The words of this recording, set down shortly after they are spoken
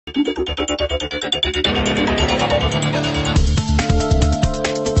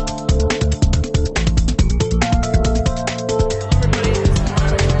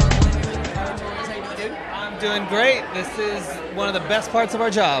one of the best parts of our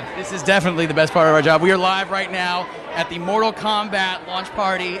job. This is definitely the best part of our job. We are live right now at the Mortal Kombat launch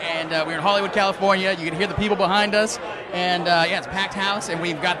party, and we're in Hollywood, California. You can hear the people behind us, and yeah, it's a packed house, and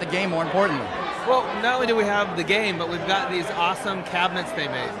we've got the game, more importantly. Well, not only do we have the game, but we've got these awesome cabinets they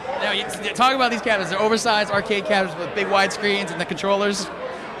made. Now, talk about these cabinets. They're oversized arcade cabinets with big wide screens and the controllers.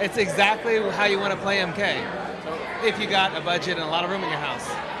 It's exactly how you want to play MK, if you got a budget and a lot of room in your house.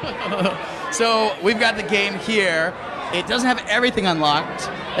 So we've got the game here. It doesn't have everything unlocked.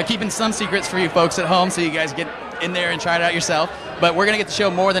 They're keeping some secrets for you folks at home, so you guys get in there and try it out yourself. But we're going to get to show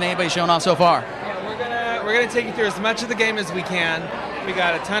more than anybody's shown off so far. Yeah, we're gonna take you through as much of the game as we can. We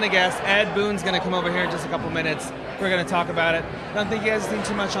got a ton of guests. Ed Boon's going to come over here in just a couple minutes. We're going to talk about it. I don't think you guys have seen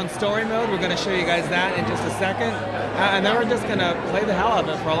too much on story mode. We're going to show you guys that in just a second. And then we're just going to play the hell out of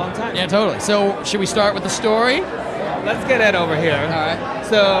it for a long time. Yeah, totally. So should we start with the story? Let's get Ed over here. All right.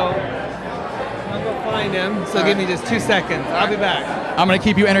 So I'll go find him. So give me just 2 seconds. I'll be back. I'm going to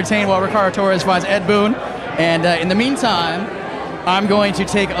keep you entertained while Ricardo Torres finds Ed Boon. And in the meantime, I'm going to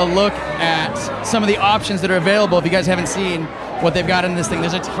take a look at some of the options that are available. If you guys haven't seen what they've got in this thing,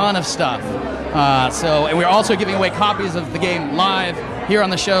 there's a ton of stuff. And we're also giving away copies of the game live here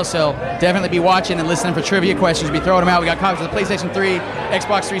on the show, so definitely be watching and listening for trivia questions. We'll be throwing them out. We got copies of the PlayStation 3,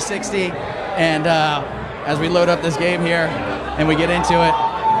 Xbox 360, and as we load up this game here and we get into it,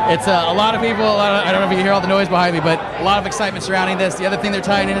 it's a lot of people, I don't know if you can hear all the noise behind me, but a lot of excitement surrounding this. The other thing they're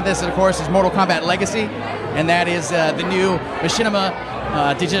tying into this, of course, is Mortal Kombat Legacy, and that is the new Machinima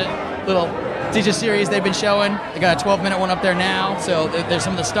Digi series they've been showing. They got a 12-minute one up there now, so there's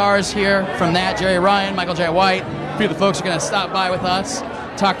some of the stars here from that. Jerry Ryan, Michael J. White. A few of the folks are going to stop by with us,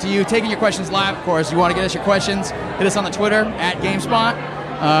 talk to you, taking your questions live, of course. You want to get us your questions, hit us on the Twitter, at GameSpot.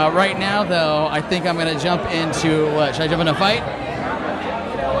 Right now, though, I think I'm going to jump into, should I jump into a fight?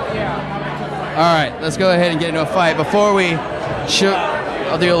 All right, let's go ahead and get into a fight. Before we shoot,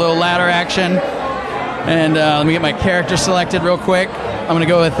 I'll do a little ladder action. And let me get my character selected real quick. I'm going to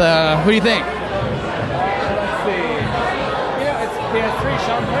go with, who do you think? Let's see. It's PS3,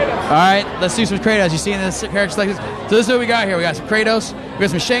 Sean Kratos. All right, let's do some Kratos. You see this character selected? So this is what we got here. We got some Kratos, we got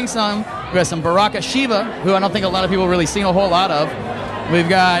some Shang Tsung, we got some Baraka Shiva, who I don't think a lot of people really seen a whole lot of. We've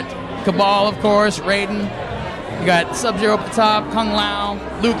got Cabal, of course, Raiden. We got Sub-Zero up the top, Kung Lao,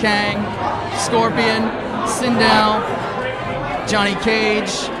 Liu Kang, Scorpion, Sindel, Johnny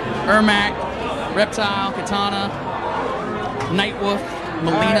Cage, Ermac, Reptile, Katana, Nightwolf,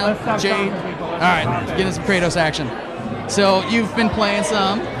 Melina, Jade. All right, let's get into some Kratos action. So you've been playing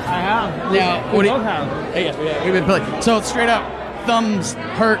some. I have. Now, we both have. Yes, we've been playing. So straight up, thumbs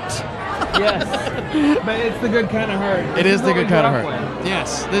hurt. Yes, but it's the good kind of hurt. It is the good kind of hurt.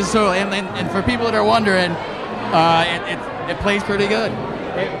 Yes, this is totally. And for people that are wondering, it plays pretty good.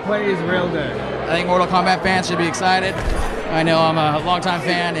 It plays real good. I think Mortal Kombat fans should be excited. I know I'm a longtime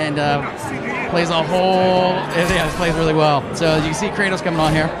fan, and plays a whole. Yeah, it plays really well. So you can see Kratos coming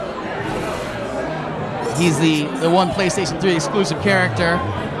on here. He's the one PlayStation 3 exclusive character.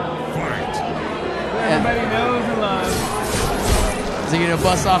 Everybody knows and loves. So you're gonna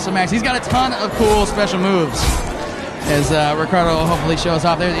bust off some action. He's got a ton of cool special moves. As Ricardo will hopefully show us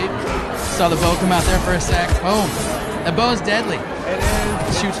off there. You saw the bow come out there for a sec. Boom. The bow is deadly. It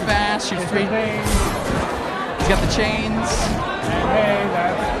is. Shoots fast, shoots free. He's got the chains. And hey,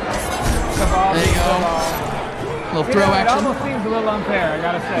 that's the ball. There you go. Little throw action. It almost seems a little unfair, I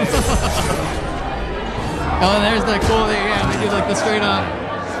gotta say. Oh, and there's the cool thing. Yeah, they do like the straight up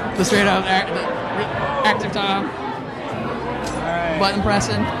active time. Alright. Button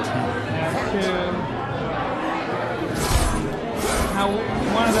pressing. Now,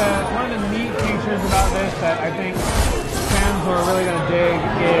 one of the neat features about this that I think fans are really going to dig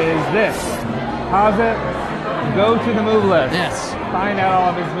is this. Pause it, go to the move list. Yes. Find out all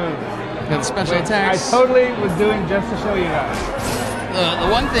of his moves. Got the special attacks. I totally was doing just to show you guys.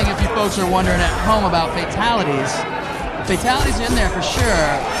 The one thing, if you folks are wondering at home about fatalities are in there for sure.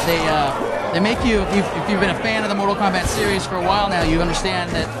 They make you, if you've been a fan of the Mortal Kombat series for a while now, you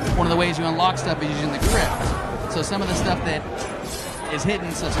understand that one of the ways you unlock stuff is using the crypt. So some of the stuff that is hidden,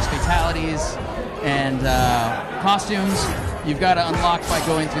 such as fatalities and costumes, you've got to unlock by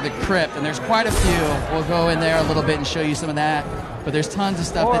going through the crypt, and there's quite a few. We'll go in there a little bit and show you some of that, but there's tons of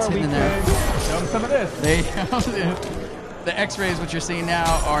stuff that's hidden in there. Show them some of this. There you go. The X-rays, which you're seeing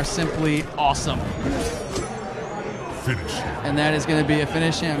now, are simply awesome. Finish. And that is going to be a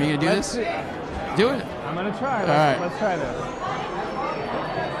finish him. Are you going to do this? Do it. I'm going to try. Let's try this.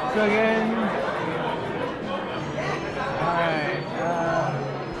 So again. All right.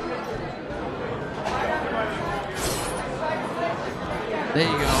 There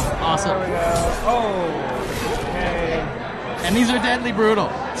you go. Awesome. There we go. Oh. Okay. And these are deadly brutal.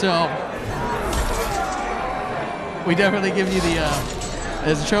 So we definitely give you the,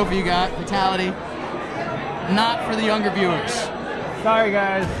 as a trophy you got, fatality. Not for the younger viewers. Sorry,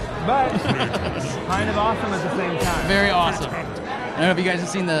 guys, but kind of awesome at the same time. Very awesome. I don't know if you guys have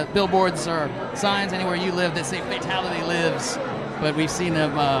seen the billboards or signs anywhere you live that say Fatality Lives, but we've seen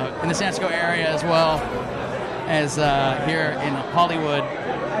them in the San Francisco area as well as here in Hollywood.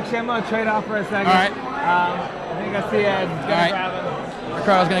 Actually, I'm going to trade off for a second. All right. I think I see Ed. All right. Grab him.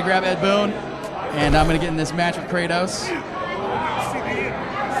 Ricardo's going to grab Ed Boon, and I'm going to get in this match with Kratos.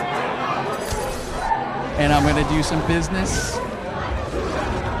 And I'm going to do some business.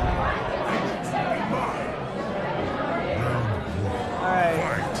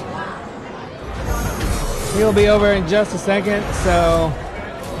 He'll be over in just a second, so...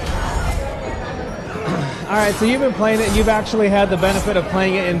 Alright, so you've been playing it, you've actually had the benefit of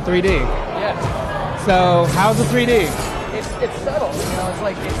playing it in 3D. Yeah. So, how's the 3D? It's subtle, you know, it's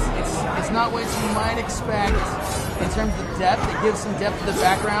like, it's not what you might expect in terms of depth. It gives some depth to the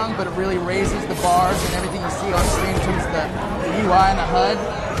background, but it really raises the bars and everything you see on screen in terms of the UI and the HUD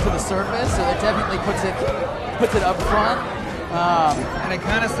to the surface, so it definitely puts it up front. And it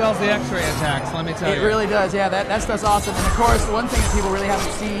kind of sells the X-ray attacks, let me tell you. It really does, yeah. That stuff's awesome. And of course, one thing that people really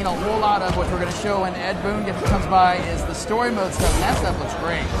haven't seen a whole lot of, which we're going to show when Ed Boon comes by, is the story mode stuff, and that stuff looks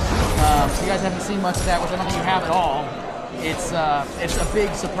great. So you guys haven't seen much of that, which I don't think you have at all. It's a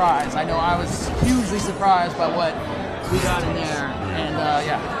big surprise. I know I was hugely surprised by what we got in there, and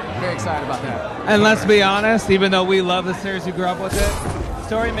yeah, very excited about that. And let's be honest, even though we love the series, we grew up with it,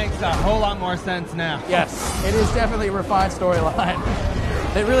 story makes a whole lot more sense now. Yes, it is definitely a refined storyline.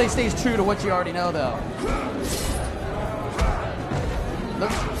 It really stays true to what you already know, though.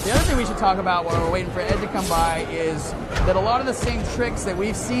 The other thing we should talk about while we're waiting for Ed to come by is that a lot of the same tricks that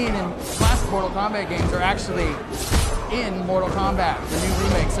we've seen in classic Mortal Kombat games are actually in Mortal Kombat, the new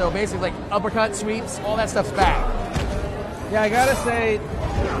remake. So basically, like uppercut, sweeps, all that stuff's back. Yeah, I gotta say,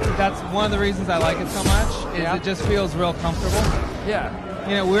 that's one of the reasons I like it so much, is it just feels real comfortable. Yeah.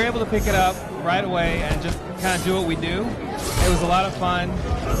 You know, we were able to pick it up right away and just kind of do what we do. It was a lot of fun.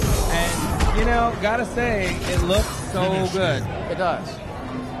 And, you know, gotta say, it looks so good. It does.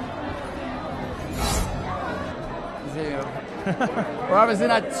 We're obviously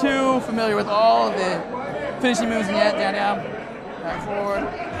not too familiar with all of the finishing moves yet. Down, back forward.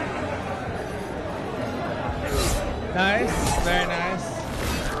 Nice, very nice.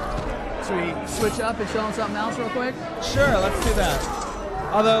 Should we switch up and show them something else real quick? Sure, let's do that.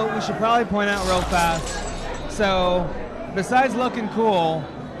 Although, we should probably point out real fast, so besides looking cool,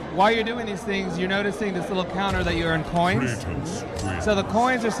 while you're doing these things, you're noticing this little counter that you earn coins. So the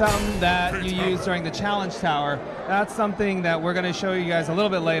coins are something that you use during the challenge tower. That's something that we're going to show you guys a little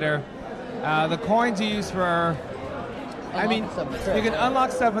bit later. The coins you use for... I mean, you can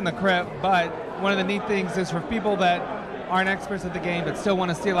unlock stuff in the crypt, but one of the neat things is for people that aren't experts at the game but still want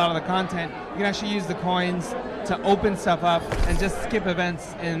to see a lot of the content, you can actually use the coins to open stuff up and just skip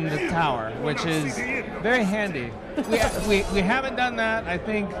events in the tower, which is very handy. We haven't done that, I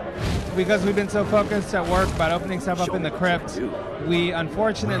think, because we've been so focused at work about opening stuff up in the crypt. We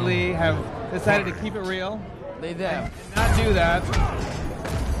unfortunately have decided to keep it real. They did. Not do that.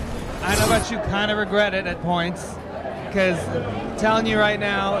 I know about you, kind of regret it at points, because telling you right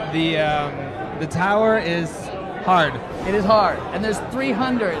now, the tower is hard. It is hard, and there's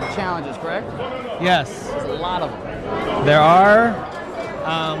 300 challenges, correct? Yes. There's a lot of them. There are.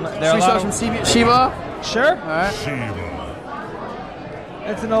 Should we show some Shiva? Sure. All right.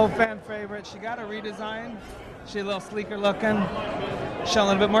 It's an old fan favorite. She got a redesign. She's a little sleeker looking. Showing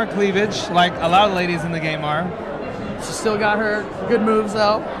a little bit more cleavage, like a lot of ladies in the game are. She still got her good moves,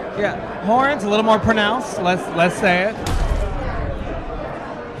 though. Yeah. Horns, a little more pronounced. Let's say it.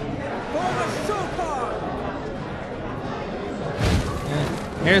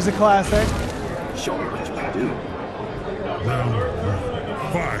 Here's a classic. Show me what you can do. Round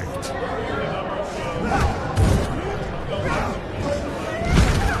one, fight.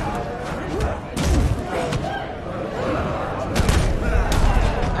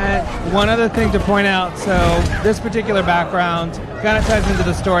 And one other thing to point out, so this particular background kind of ties into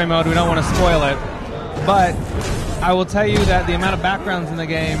the story mode. We don't want to spoil it. But I will tell you that the amount of backgrounds in the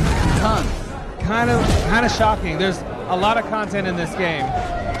game, kind of shocking. There's a lot of content in this game.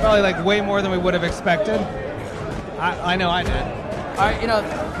 Probably like way more than we would have expected. I know I did. You know,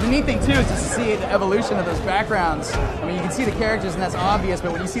 the neat thing too is to see the evolution of those backgrounds. I mean, you can see the characters and that's obvious,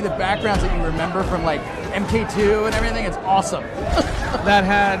 but when you see the backgrounds that you remember from like MK2 and everything, it's awesome. That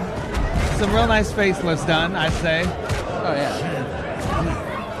had some real nice facelifts done, I'd say. Oh yeah.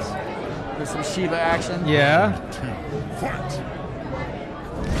 There's some Shiva action. Yeah. Fight!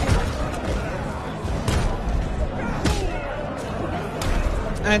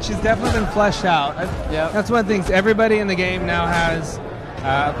 And she's definitely been fleshed out. Yep. That's one of the things. Everybody in the game now has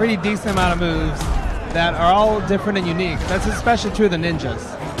a pretty decent amount of moves that are all different and unique. That's especially true of the ninjas.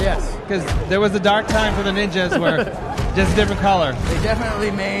 Yes. Because there was a dark time for the ninjas where just a different color. They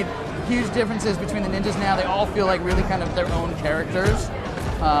definitely made huge differences between the ninjas now. They all feel like really kind of their own characters.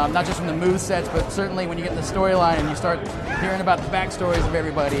 Not just from the move sets, but certainly when you get in the storyline and you start hearing about the backstories of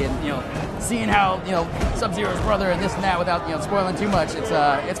everybody and seeing how Sub-Zero's brother and this and that without spoiling too much.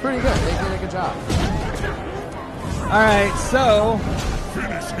 It's pretty good. They did a good job. All right, so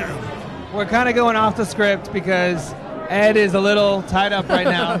Finish him! we're kind of going off the script because Ed is a little tied up right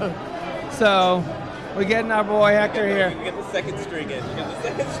now. So we're getting our boy Hector here. You get the second string in. You get the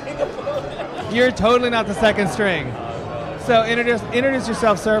second string in. You're totally not the second string. So introduce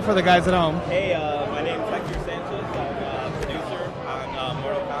yourself, sir, for the guys at home. Hey, my name is Hector Sanchez. I'm a producer on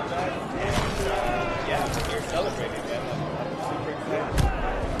Mortal Kombat. And yeah, we're celebrating, man. I'm super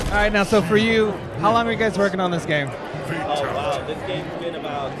excited. All right, now, so for you, how long are you guys working on this game? Oh, wow. This game's been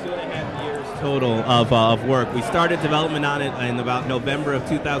about 2.5 years total of work. We started development on it in about November of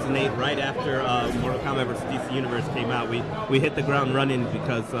 2008, right after Mortal Kombat vs. DC Universe came out. We hit the ground running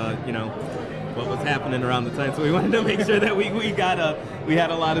because, what was happening around the time. So we wanted to make sure that we had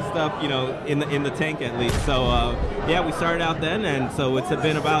a lot of stuff, in the tank at least. So yeah, we started out then, and so it's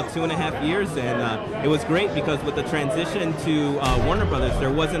been about 2.5 years, and it was great because with the transition to Warner Brothers,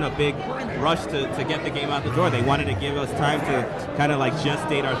 there wasn't a big rush to get the game out the door. They wanted to give us time to kind of like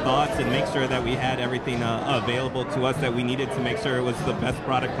gestate our thoughts and make sure that we had everything available to us that we needed to make sure it was the best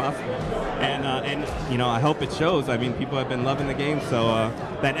product possible. And I hope it shows. I mean, people have been loving the game, so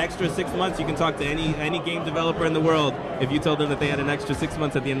that extra 6 months, you can talk to any game developer in the world. If you told them that they had an extra 6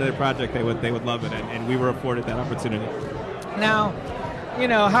 months at the end of their project, they would love it, and we were afforded that opportunity. Now,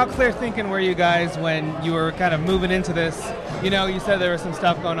 how clear thinking were you guys when you were kind of moving into this? You said there was some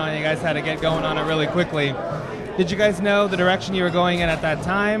stuff going on, you guys had to get going on it really quickly. Did you guys know the direction you were going in at that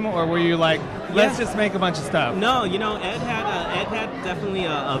time, or were you like, let's just make a bunch of stuff? No, Ed had definitely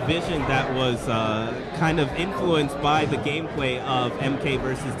a vision that was kind of influenced by the gameplay of MK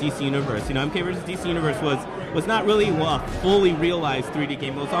versus DC Universe. MK versus DC Universe was not really a fully realized 3D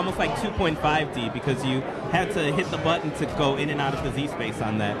game. It was almost like 2.5D because you had to hit the button to go in and out of the Z space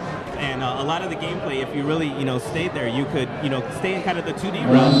on that. And a lot of the gameplay, if you really stayed there, you could stay in kind of the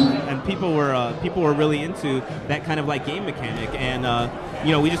 2D realm, and people were really into that kind of like game mechanic. And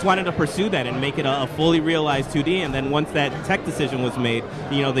we just wanted to pursue that and make it a fully realized 2D. And then once that tech decision was made,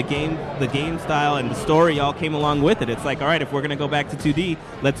 the game style and the story all came along with it. It's like, all right, if we're gonna go back to 2D,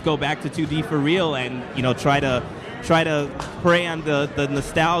 let's go back to 2D for real, and try to prey on the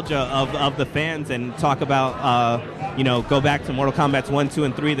nostalgia of the fans and talk about go back to Mortal Kombat's 1, 2,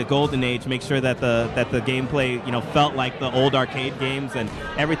 and 3, the golden age. Make sure that the gameplay felt like the old arcade games, and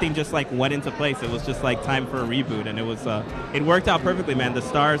everything just like went into place. It was just like time for a reboot, and it worked out perfectly, man. The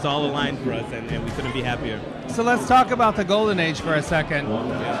stars all aligned for us, and we couldn't be happier. So let's talk about the golden age for a second.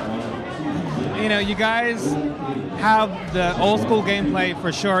 You guys have the old school gameplay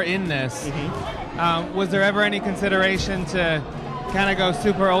for sure in this. Mm-hmm. Was there ever any consideration to kind of go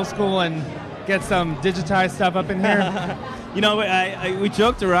super old school and get some digitized stuff up in here? We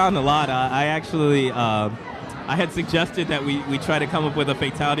joked around a lot. I actually I had suggested that we try to come up with a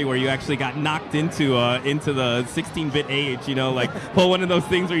fatality where you actually got knocked into the 16-bit age. Like pull one of those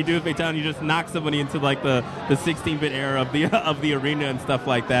things where you do a fatality, you just knock somebody into like the 16-bit era of the arena and stuff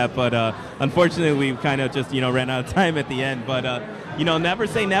like that. But unfortunately, we kind of just ran out of time at the end. But never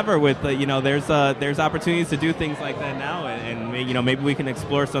say never with there's opportunities to do things like that now, and maybe we can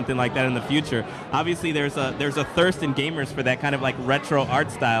explore something like that in the future. Obviously, there's a thirst in gamers for that kind of like retro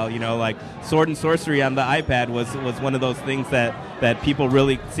art style. Like Sword and Sorcery on the iPad was one of those things that people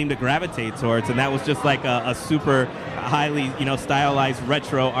really seem to gravitate towards, and that was just like a super highly stylized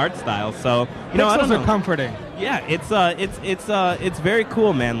retro art style. So Pixels are comforting. Yeah, it's very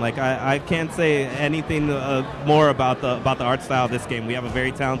cool, man. Like I can't say anything more about the art style of this game. We have a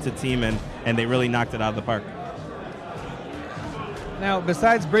very talented team, and they really knocked it out of the park. Now,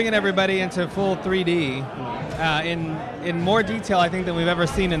 besides bringing everybody into full 3D, in more detail, I think, than we've ever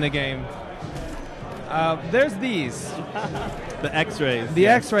seen in the game, there's these. The X-rays. The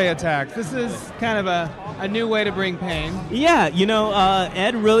X-ray attacks. This is kind of a new way to bring pain. Yeah,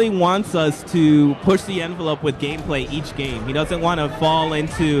 Ed really wants us to push the envelope with gameplay each game. He doesn't want to fall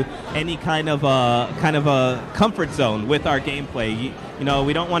into any kind of a comfort zone with our gameplay.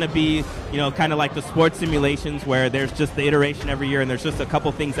 We don't want to be, kind of like the sports simulations where there's just the iteration every year and there's just a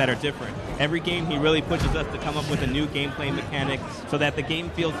couple things that are different. Every game, he really pushes us to come up with a new gameplay mechanic so that the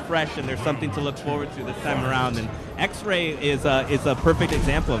game feels fresh and there's something to look forward to this time around. And X-Ray is a perfect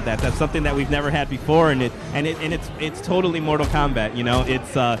example of that. That's something that we've never had before, and it's totally Mortal Kombat.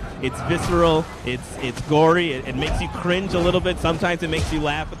 It's visceral, it's gory, it makes you cringe a little bit. Sometimes it makes you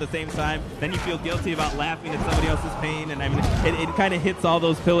laugh at the same time. Then you feel guilty about laughing at somebody else's pain, and I mean, it kind of hits all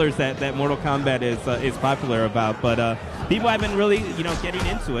those pillars that Mortal Kombat is popular about. But people have been really getting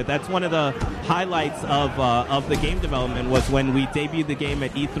into it. That's one of the highlights of the game development was when we debuted the game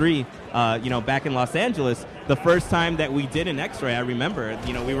at E3 back in Los Angeles. The first time that we did an X-ray, I remember,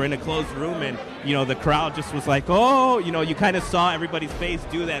 we were in a closed room and, the crowd just was like, oh, you kind of saw everybody's face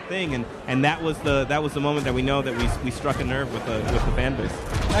do that thing, and that was the moment that we know that we struck a nerve with the fan base.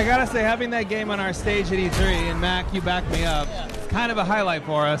 I gotta say, having that game on our stage at E3, and Mac, you backed me up, it's kind of a highlight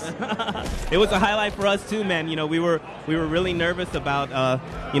for us. It was a highlight for us too, man. We were really nervous about,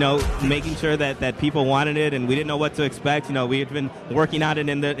 making sure that people wanted it, and we didn't know what to expect. We had been working on it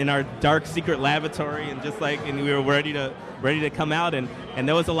in our dark secret laboratory, and we were ready to come out, and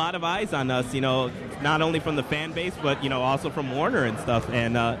there was a lot of eyes on us, not only from the fan base, but also from Warner and stuff,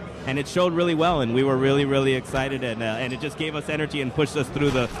 and it showed really well, and we were really, really excited, and it just gave us energy and pushed us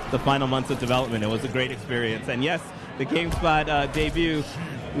through the final months of development. It was a great experience, and yes, the GameSpot debut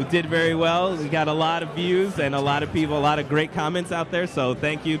did very well. We got a lot of views and a lot of people, a lot of great comments out there. So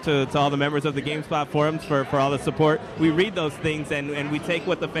thank you to all the members of the GameSpot forums for all the support. We read those things and we take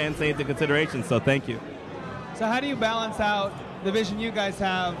what the fans say into consideration. So thank you. So how do you balance out the vision you guys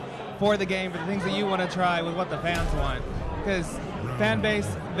have for the game, for the things that you want to try with what the fans want? Because fan base,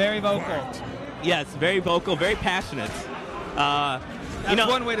 very vocal. Yes, very vocal, very passionate. That's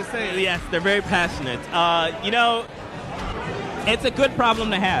one way to say it. Yes, they're very passionate. It's a good problem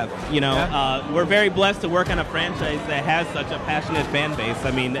to have, Yeah. We're very blessed to work on a franchise that has such a passionate fan base.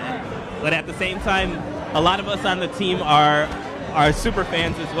 I mean, but at the same time, a lot of us on the team are super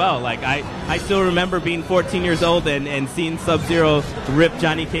fans as well. Like, I still remember being 14 years old and seeing Sub-Zero rip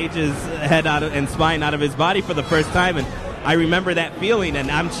Johnny Cage's head out and spine out of his body for the first time, and I remember that feeling, and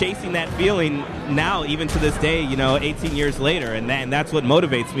I'm chasing that feeling now, even to this day, 18 years later, and that's what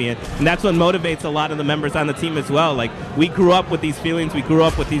motivates me, and that's what motivates a lot of the members on the team as well. Like, we grew up with these feelings, we grew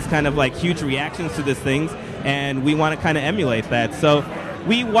up with these kind of like huge reactions to these things, and we want to kind of emulate that. So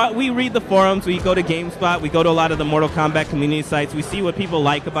we read the forums, we go to GameSpot, we go to a lot of the Mortal Kombat community sites, we see what people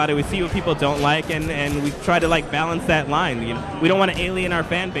like about it, we see what people don't like, and we try to like balance that line. We don't want to alien our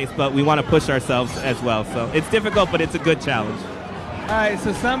fan base, but we want to push ourselves as well. So it's difficult, but it's a good challenge. All right,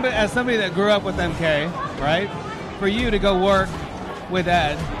 so as somebody that grew up with MK, right, for you to go work with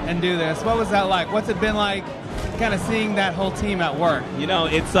Ed and do this, what was that like? What's it been like kind of seeing that whole team at work?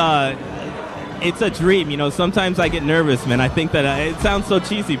 It's a dream. Sometimes I get nervous, man. I think that it sounds so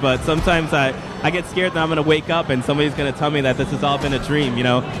cheesy, but sometimes I get scared that I'm going to wake up and somebody's going to tell me that this has all been a dream.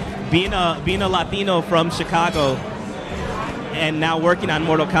 Being a Latino from Chicago and now working on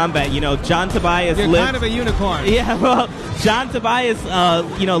Mortal Kombat, John Tobias You're kind of a unicorn. Yeah, well, John Tobias,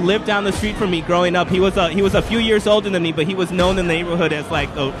 lived down the street from me growing up. He was a few years older than me, but he was known in the neighborhood as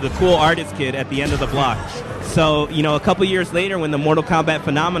like the cool artist kid at the end of the block. So, a couple years later when the Mortal Kombat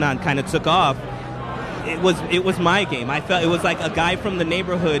phenomenon kind of took off, it was my game. I felt it was like a guy from the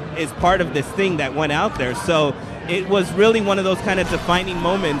neighborhood is part of this thing that went out there. So it was really one of those kind of defining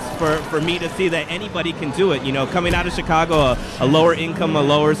moments for me to see that anybody can do it. Coming out of Chicago, a lower income, a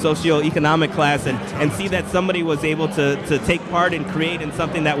lower socioeconomic class, and see that somebody was able to take part and create in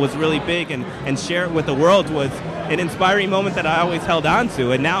something that was really big and share it with the world was an inspiring moment that I always held on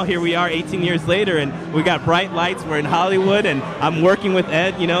to. And now here we are 18 years later, and we got bright lights. We're in Hollywood, and I'm working with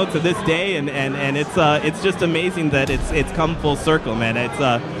Ed, to this day, and it's just amazing that it's come full circle, man.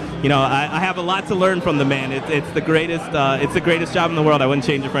 I have a lot to learn from the man. It's the greatest job in the world. I wouldn't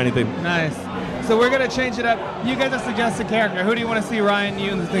change it for anything. Nice. So we're going to change it up. You guys have suggested character. Who do you want to see, Ryan,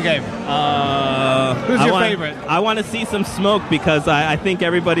 you in the game? Who's your favorite? I want to see some Smoke because I think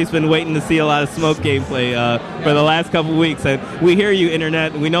everybody's been waiting to see a lot of Smoke gameplay for the last couple weeks. And we hear you,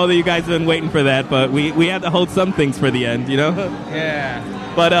 Internet. We know that you guys have been waiting for that, but we have to hold some things for the end, Yeah.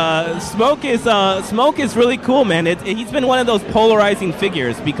 But Smoke is really cool, man. He's been one of those polarizing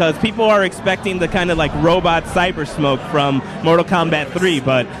figures because people are expecting the kind of like robot cyber Smoke from Mortal Kombat 3,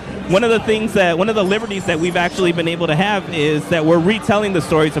 but one of the liberties that we've actually been able to have is that we're retelling the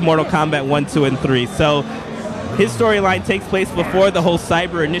stories of Mortal Kombat 1, 2, and 3. So his storyline takes place before the whole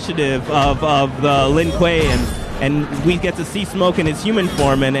cyber initiative of the Lin Kuei, and we get to see Smoke in his human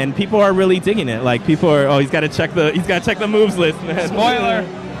form, and people are really digging it. Like, people are, he's got to check the moves list, man. Spoiler.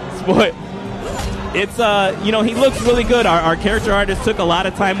 It's he looks really good. Our character artist took a lot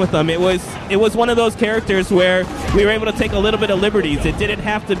of time with him. It was one of those characters where we were able to take a little bit of liberties. It didn't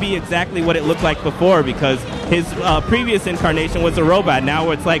have to be exactly what it looked like before, because his previous incarnation was a robot.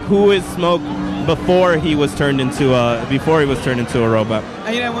 Now it's like, who is Smoke before he was turned into a robot?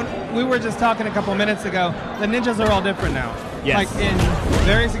 And, when we were just talking a couple minutes ago, the ninjas are all different now. Yes. Like, in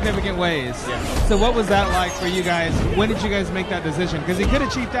very significant ways. Yes. So what was that like for you guys? When did you guys make that decision? Because he could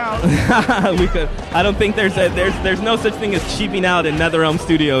have cheaped out. We could. I don't think there's no such thing as cheaping out in NetherRealm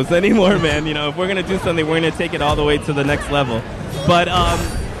Studios anymore, man. If we're gonna do something, we're gonna take it all the way to the next level. But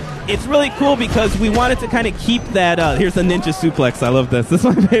it's really cool because we wanted to kind of keep that. Here's a ninja suplex. I love this. This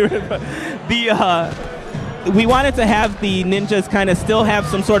is my favorite. We wanted to have the ninjas kind of still have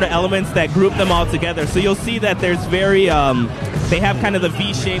some sort of elements that group them all together. So you'll see that there's very, they have kind of the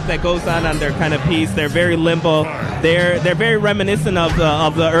V shape that goes on their kind of piece. They're very limbo. They're very reminiscent of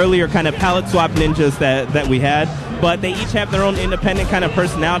the earlier kind of palette swap ninjas that we had. But they each have their own independent kind of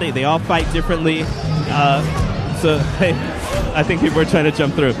personality. They all fight differently. So hey, I think people are trying to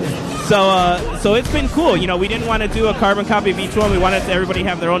jump through. So it's been cool. We didn't want to do a carbon copy of each one. We wanted everybody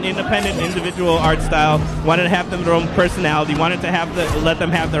have their own independent, individual art style. Wanted to have them their own personality. Wanted to let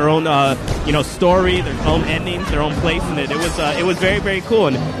them have their own, story, their own endings, their own place in it. It was very, very cool,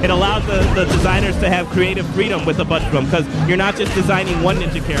 and it allowed the designers to have creative freedom with a bunch of them, because you're not just designing one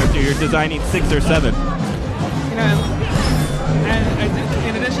ninja character, you're designing 6 or 7. And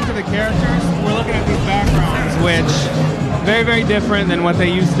in addition to the characters, we're looking at these backgrounds, which very, very different than what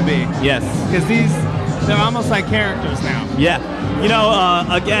they used to be. Yes. Because they're almost like characters now. Yeah.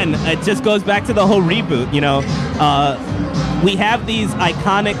 Again, it just goes back to the whole reboot. We have these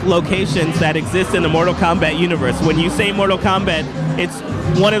iconic locations that exist in the Mortal Kombat universe. When you say Mortal Kombat, it's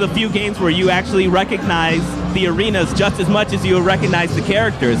one of the few games where you actually recognize the arenas just as much as you recognize the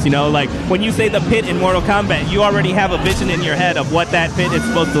characters. Like when you say the pit in Mortal Kombat, you already have a vision in your head of what that pit is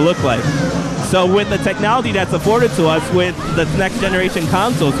supposed to look like. So with the technology that's afforded to us with the next generation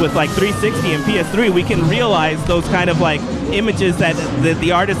consoles, with like 360 and PS3, we can realize those kind of like images that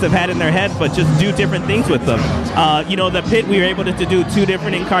the artists have had in their head, but just do different things with them. The pit, we were able to do 2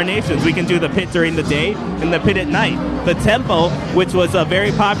 different incarnations. We can do the pit during the day and the pit at night. The temple, which was a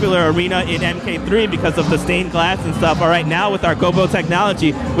very popular arena in MK3 because of the stained glass and stuff, all right, now with our Gobo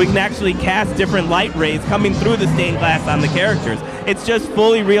technology, we can actually cast different light rays coming through the stained glass on the characters. It's just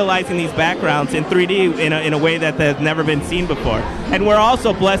fully realizing these backgrounds in 3D in a way that has never been seen before. And we're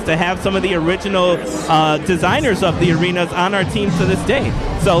also blessed to have some of the original designers of the arenas on our team to this day.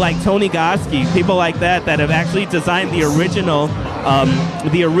 So like Tony Goski, people like that have actually designed the original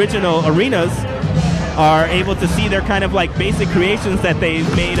arenas, are able to see their kind of like basic creations that they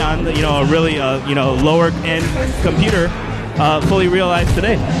made on a really lower end computer fully realized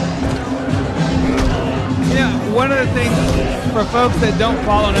today. One of the things for folks that don't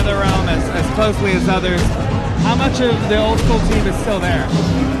follow NetherRealm as closely as others, how much of the old school team is still there?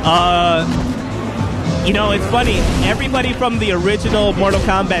 It's funny. Everybody from the original Mortal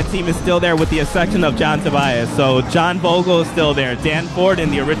Kombat team is still there with the exception of John Tobias. So John Vogel is still there. Dan Forden,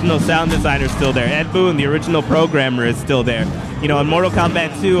 the original sound designer, is still there. Ed Boon, the original programmer, is still there. In Mortal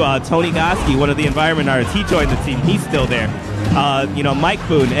Kombat 2, Tony Goski, one of the environment artists, he joined the team. He's still there. Mike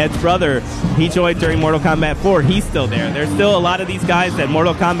Boon, Ed's brother, he joined during Mortal Kombat 4. He's still there. There's still a lot of these guys at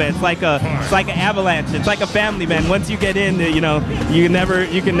Mortal Kombat. It's like an avalanche. It's like a family, man. Once you get in, you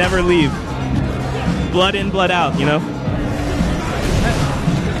can never leave. Blood in, blood out,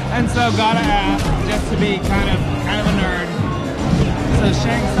 And so, gotta ask, just to be kind of a nerd. So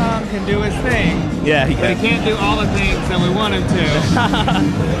Shang Tsung can do his thing. Yeah, he can. But he can't do all the things that we want him to.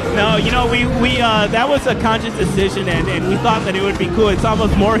 No, we that was a conscious decision, and we thought that it would be cool. It's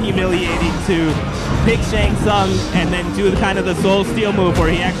almost more humiliating to pick Shang Tsung and then do kind of the Soul Steel move where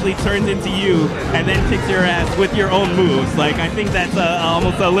he actually turns into you and then kicks your ass with your own moves. Like, I think that's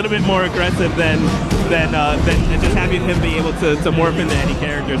almost a little bit more aggressive than just having him be able to morph into any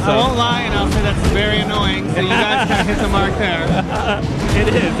character. So I won't lie, and I'll say that's very annoying. So you guys kind of hit the mark there. It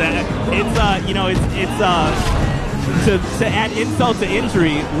is. To add insult to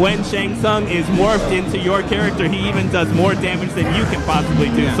injury, when Shang Tsung is morphed into your character, he even does more damage than you can possibly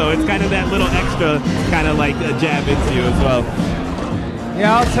do. Yeah. So it's kind of that little extra kind of like a jab into you as well.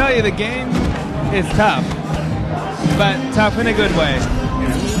 Yeah, I'll tell you, the game is tough, but tough in a good way.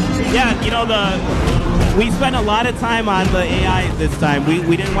 Yeah, you know, we spent a lot of time on the AI this time.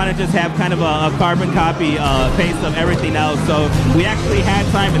 We didn't want to just have kind of a carbon copy paste of everything else. So we actually had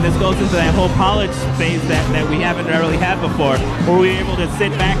time, and this goes into that whole polish phase that we haven't really had before, where we were able to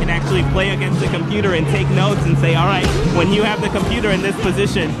sit back and actually play against the computer and take notes and say, all right, when you have the computer in this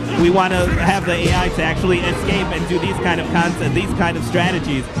position, we want to have the AI to actually escape and do these kind of concepts, these kind of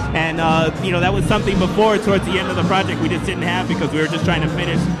strategies. And you know, that was something before, towards the end of the project, we just didn't have because we were just trying to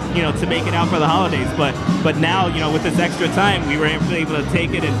finish, you know, to make it out for the holidays. But now, you know, with this extra time, we were able to take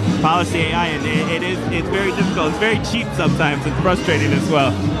it and polish the AI, and it's very difficult. It's very cheap sometimes and frustrating as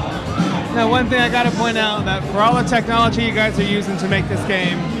well. Now, one thing I got to point out, that for all the technology you guys are using to make this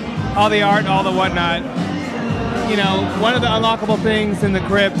game, all the art, all the whatnot, you know, one of the unlockable things in the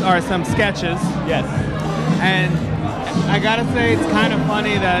crypt are some sketches. Yes. And I gotta say, it's kind of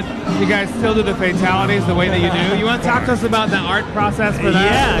funny that you guys still do the fatalities the way that you do. You want to talk to us about the art process for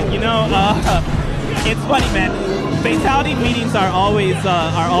that? Yeah, you know, it's funny, man. Fatality meetings are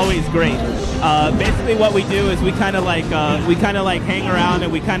always great. Basically, what we do is we kind of like hang around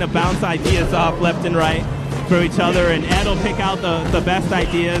and we kind of bounce ideas off left and right for each other, and Ed will pick out the best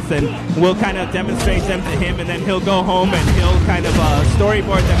ideas, and we'll kind of demonstrate them to him, and then he'll go home and he'll kind of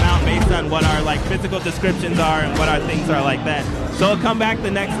storyboard them out based on what our like physical descriptions are and what our things are like that. So he'll come back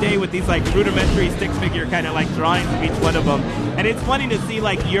the next day with these like rudimentary stick figure kind of like drawings of each one of them, and it's funny to see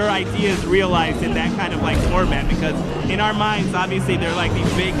like your ideas realized in that kind of like format, because in our minds, obviously, they're like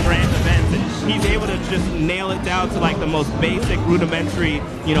these big grand events, and he's able to just nail it down to like the most basic rudimentary,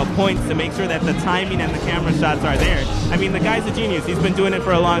 you know, points to make sure that the timing and the camera shots are there. I mean, the guy's a genius. He's been doing it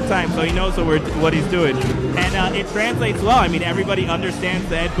for a long time, so he knows what he's doing, and it translates well. I mean, everybody understands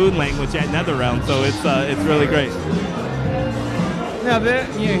the Ed Boon language at NetherRealm, so it's really great. Now,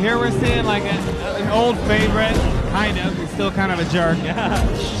 here we're seeing like an old favorite, kind of. He's still kind of a jerk.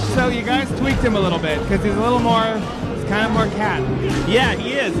 Yeah. So you guys tweaked him a little bit because he's a little more. Kind of more cat. Yeah,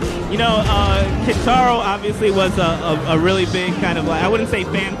 he is. You know, Kintaro obviously was a really big kind of, like, I wouldn't say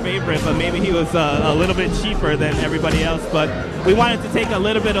fan favorite, but maybe he was a little bit cheaper than everybody else. But we wanted to take a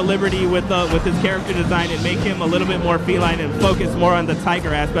little bit of liberty with his character design and make him a little bit more feline and focus more on the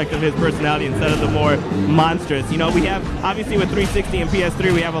tiger aspect of his personality instead of the more monstrous. You know, we have, obviously with 360 and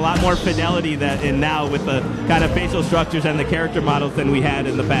PS3, we have a lot more fidelity now with the kind of facial structures and the character models than we had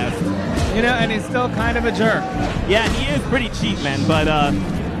in the past. You know, and he's still kind of a jerk. Yeah, he is pretty cheap, man, but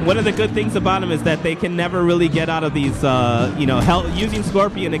one of the good things about him is that they can never really get out of these, you know, using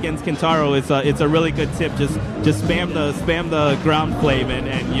Scorpion against Kintaro it's a really good tip. Just spam the ground flame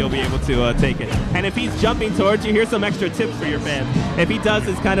and you'll be able to take it. And if he's jumping towards you, here's some extra tips for your fans. If he does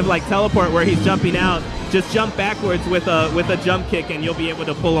this kind of like teleport where he's jumping out, just jump backwards with a jump kick and you'll be able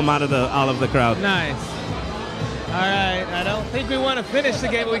to pull him out of the crowd. Nice. All right, I don't think we want to finish the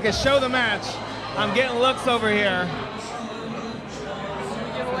game, but we can show the match. I'm getting looks over here. Should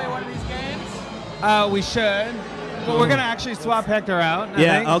we give away one of these games? We should. But we're going to actually swap Hector out, I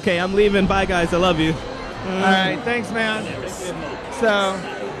think. Okay, I'm leaving. Bye, guys. I love you. All right, thanks, man. So,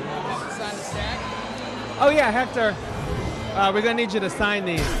 oh, yeah, Hector. We're going to need you to sign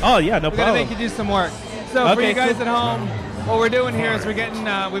these. Oh, yeah, no problem. We're going to make you do some work. So, for you guys at home, what we're doing here is we're getting,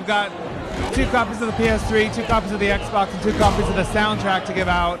 we've got 2 copies of the PS3, 2 copies of the Xbox, and 2 copies of the soundtrack to give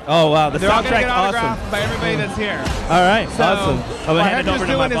out. Oh, wow. The They're all going to soundtrack's get autographed awesome. by everybody that's here. All right, So, awesome. I'm while hand it Hector's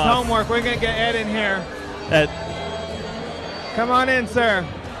over to my doing his boss. homework, we're going to get Ed in here. Come on in, sir.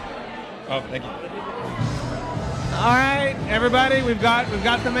 Oh, thank you. All right, everybody, we've got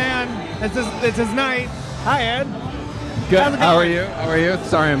the man. It's his night. Hi, Ed. Good. How's it How are going? you? How are you?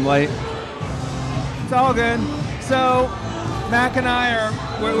 Sorry I'm late. It's all good. So, Mac and I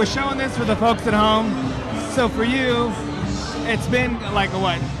we're showing this for the folks at home. So for you, it's been like a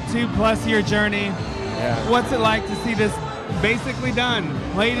 2+ year journey. Yeah. What's it like to see this basically done,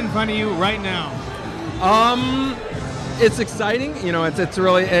 played in front of you right now? It's exciting. You know, it's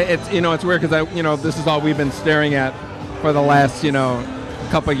really it's weird because this is all we've been staring at for the last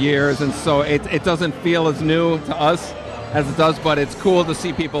couple of years, and so it doesn't feel as new to us as it does, but it's cool to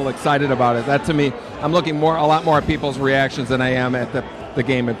see people excited about it. That to me, I'm looking a lot more at people's reactions than I am at the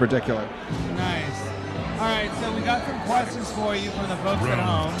game in particular. Nice. All right, so we got some questions for you from the folks at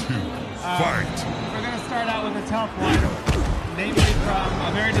home. Fight. We're going to start out with a tough one, namely from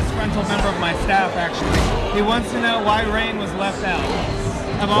a very disgruntled member of my staff, actually. He wants to know why Rain was left out.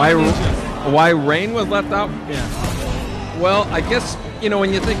 Of all the ninjas. Why Rain was left out? Yeah. Well, I guess,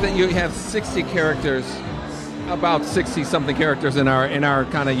 when you think that you have 60 characters, about 60-something characters in our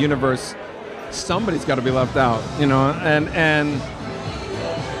kind of universe, somebody's got to be left out, and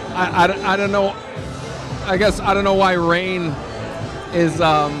I don't know. I guess I don't know why Rain is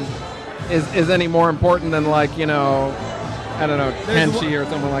is any more important than like, you know, I don't know, Tenchi or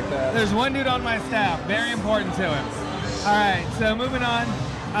something like that. There's one dude on my staff, very important to him. All right, so moving on.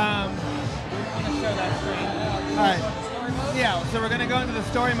 I'm gonna show that screen. All right, yeah. So we're gonna go into the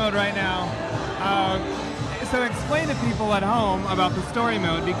story mode right now. So explain to people at home about the story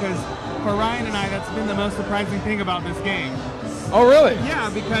mode, because for Ryan and I, that's been the most surprising thing about this game. Oh, really? Yeah,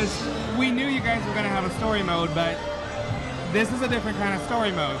 because we knew you guys were gonna have a story mode, but this is a different kind of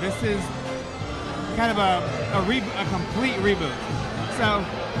story mode. This is kind of a complete reboot. So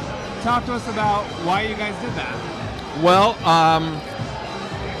talk to us about why you guys did that. Well,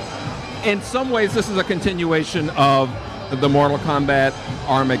 in some ways, this is a continuation of the Mortal Kombat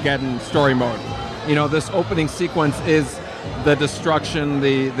Armageddon story mode. You know, this opening sequence is the destruction,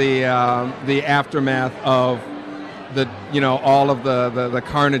 the aftermath of the, you know, all of the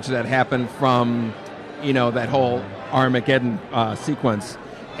carnage that happened from, you know, that whole Armageddon sequence.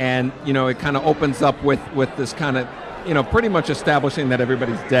 And, you know, it kind of opens up with this kind of, you know, pretty much establishing that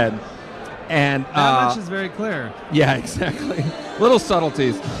everybody's dead. And that much is very clear. Yeah, exactly. Little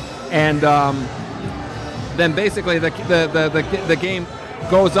subtleties. And then basically the game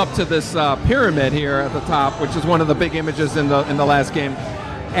goes up to this pyramid here at the top, which is one of the big images in the last game.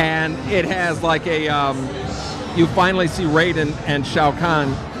 And it has like a, you finally see Raiden and Shao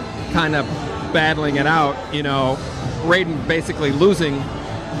Kahn kind of battling it out, you know, Raiden basically losing.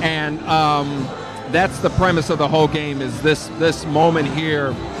 And that's the premise of the whole game, is this moment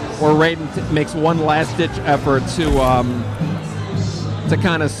here where Raiden makes one last-ditch effort to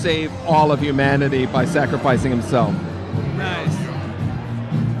kind of save all of humanity by sacrificing himself. Nice.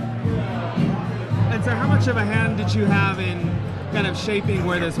 And so how much of a hand did you have in kind of shaping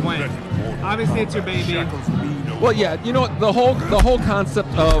where this went? Obviously it's your baby. Well, yeah, you know, the whole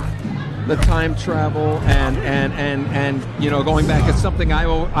concept of the time travel and you know, going back is something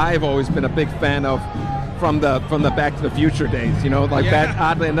I've always been a big fan of from the Back to the Future days. You know, like that.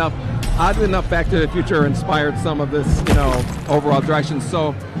 Oddly enough, Back to the Future inspired some of this, you know, overall direction.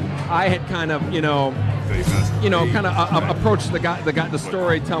 So I had kind of, approached the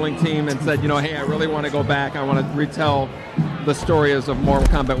storytelling team and said, you know, hey, I really want to go back. I want to retell the stories of Mortal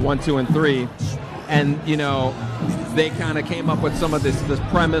Kombat 1, 2, and 3. And, you know, they kind of came up with some of this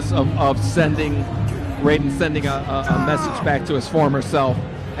premise of Raiden sending a message back to his former self,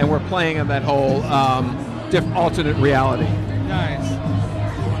 and we're playing in that whole alternate reality. Nice.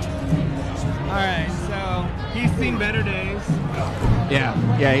 All right, so he's seen better days. Yeah.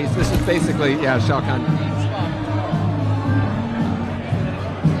 This is basically Shao Kahn.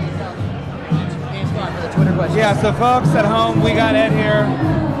 GameSpot for the Twitter questions. Yeah, so folks at home, we got Ed here.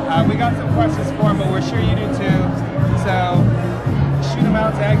 We got some questions for him, but we're sure you do too. So shoot them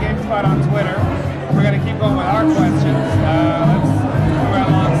out to GameSpot on Twitter. We're going to keep going with our questions. Let's move right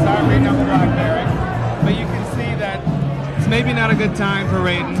along, start reading up the BlackBerry. But you can see that it's maybe not a good time for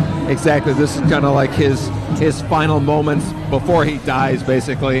Raiden. Exactly. This is kind of like his final moments before he dies,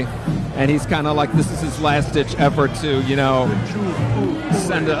 basically. And he's kind of like, this is his last-ditch effort to, you know,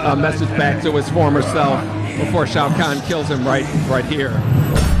 send a message back to his former self before Shao Kahn kills him right here.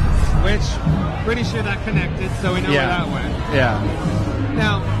 Which, pretty sure that connected, so we know where that went. Yeah.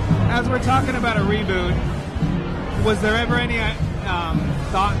 Now, as we're talking about a reboot, was there ever any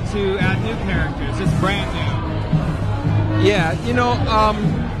thought to add new characters, just brand new? Yeah, you know,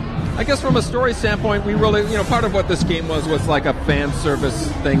 I guess from a story standpoint, we really, you know, part of what this game was like a fan service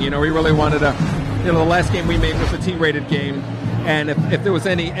thing. You know, we really wanted to, you know, the last game we made was a T-rated game, and if there was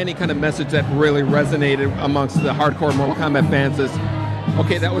any kind of message that really resonated amongst the hardcore Mortal Kombat fans is,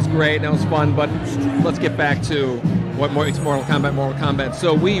 okay, that was great, that was fun, but let's get back to what makes Mortal Kombat.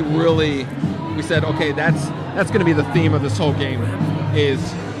 So we said, okay, that's going to be the theme of this whole game, is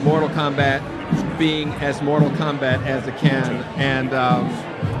Mortal Kombat being as Mortal Kombat as it can. And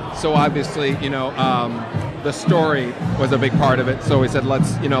so obviously, you know, the story was a big part of it. So we said,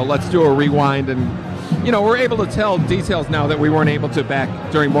 let's do a rewind, and, you know, we're able to tell details now that we weren't able to back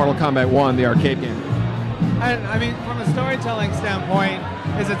during Mortal Kombat 1, the arcade game. And I mean, from a storytelling standpoint,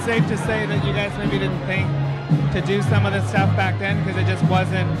 is it safe to say that you guys maybe didn't think to do some of this stuff back then because it just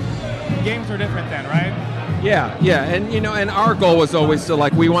wasn't, games were different then, right? Yeah, and, you know, and our goal was always to,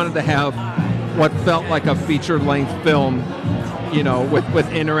 like, we wanted to have what felt like a feature-length film, you know, with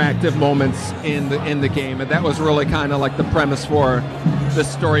interactive moments in the game, and that was really kind of like the premise for the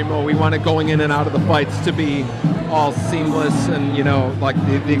story mode. We wanted going in and out of the fights to be all seamless, and, you know, like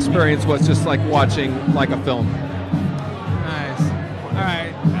the experience was just like watching like a film. Nice. All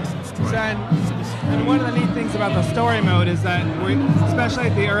right. So, and one of the neat things about the story mode is that especially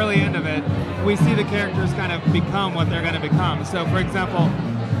at the early end of it, we see the characters kind of become what they're going to become. So, for example,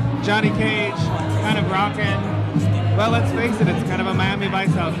 Johnny Cage, kind of rocking. Well, let's face it, it's kind of a Miami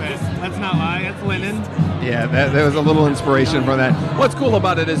Vice outfit. Let's not lie, it's linen. Yeah, there was a little inspiration from that. What's cool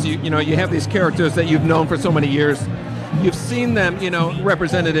about it is you have these characters that you've known for so many years. You've seen them,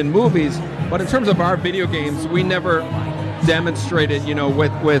 represented in movies, but in terms of our video games, we never demonstrated,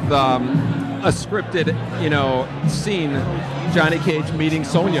 with a scripted, scene, Johnny Cage meeting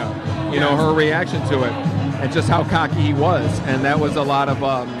Sonya, her reaction to it, and just how cocky he was, and that was a lot of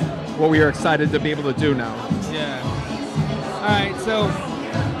what we are excited to be able to do now. Yeah. All right, so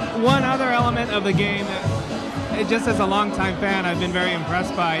one other element of the game that, just as a longtime fan, I've been very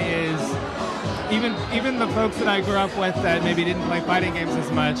impressed by is even the folks that I grew up with that maybe didn't play fighting games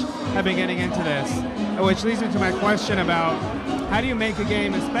as much have been getting into this, which leads me to my question about how do you make a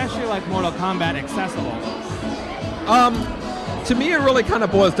game, especially like Mortal Kombat, accessible? To me, it really kind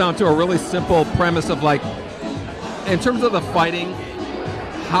of boils down to a really simple premise of like, in terms of the fighting,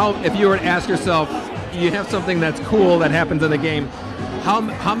 if you were to ask yourself, you have something that's cool that happens in the game,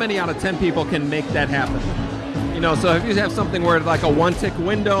 how many out of 10 people can make that happen? So if you have something where it's like a one-tick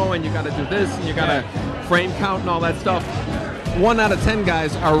window and you got to do this and you got to frame count and all that stuff, 1 out of 10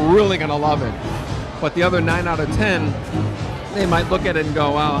 guys are really going to love it. But the other 9 out of 10, they might look at it and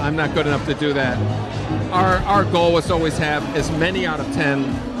go, well, I'm not good enough to do that. Our goal was to always have as many out of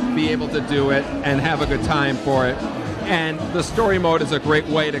 10 be able to do it and have a good time for it. And the story mode is a great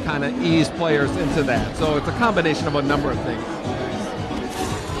way to kind of ease players into that. So it's a combination of a number of things.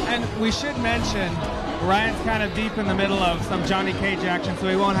 And we should mention, Ryan's kind of deep in the middle of some Johnny Cage action, so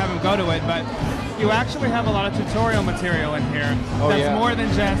we won't have him go to it, but you actually have a lot of tutorial material in here. That's more than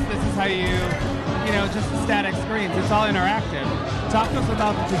just, this is how you just the static screens. It's all interactive. Talk to us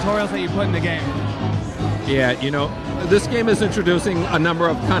about the tutorials that you put in the game. Yeah, this game is introducing a number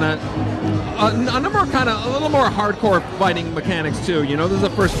of a little more hardcore fighting mechanics too. This is the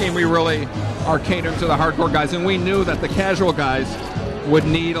first game we really are catering to the hardcore guys, and we knew that the casual guys would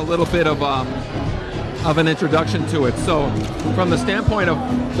need a little bit of an introduction to it. So from the standpoint of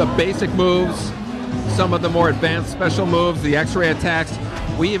the basic moves, some of the more advanced special moves, the X-ray attacks,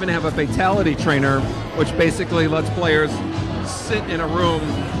 we even have a fatality trainer, which basically lets players sit in a room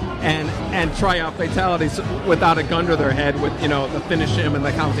and try out fatalities without a gun to their head with, the finish him and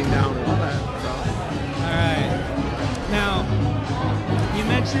the counting down and all that. So. All right. Now, you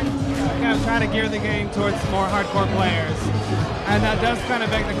mentioned trying to gear the game towards more hardcore players. And that does kind of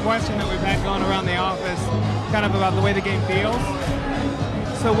beg the question that we've had going around the office, kind of about the way the game feels.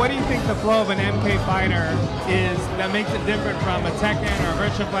 So what do you think the flow of an MK fighter is that makes it different from a Tekken or a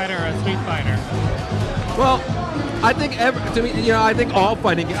Virtua Fighter or a Street Fighter? Well, I think I think all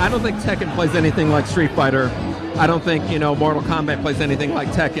fighting. I don't think Tekken plays anything like Street Fighter. I don't think Mortal Kombat plays anything like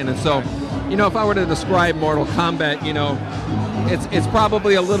Tekken. And so, if I were to describe Mortal Kombat, it's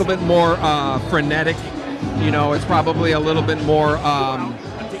probably a little bit more frenetic. It's probably a little bit more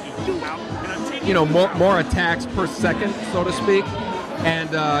more attacks per second, so to speak.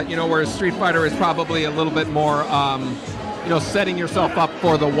 And whereas Street Fighter is probably a little bit more setting yourself up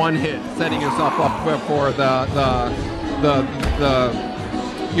for the one hit, setting yourself up for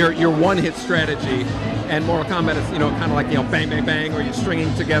your one hit strategy. And Mortal Kombat is kind of like bang bang bang, or you're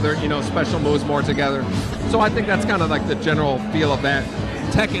stringing together special moves more together. So I think that's kind of like the general feel of that.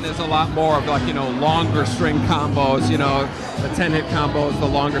 Tekken is a lot more of like longer string combos, the 10-hit combos, the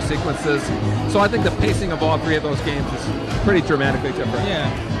longer sequences. So I think the pacing of all three of those games is pretty dramatically different. Yeah.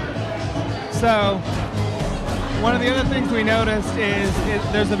 So one of the other things we noticed is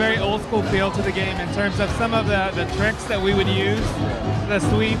there's a very old school feel to the game in terms of some of the tricks that we would use, the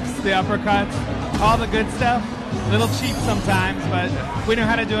sweeps, the uppercuts, all the good stuff. A little cheap sometimes, but we know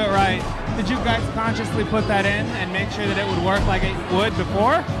how to do it right. Did you guys consciously put that in and make sure that it would work like it would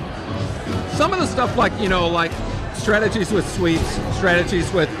before? Some of the stuff like strategies with sweeps, strategies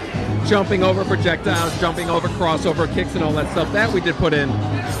with jumping over projectiles, jumping over crossover kicks and all that stuff, that we did put in.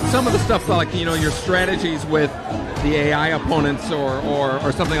 Some of the stuff like, your strategies with the AI opponents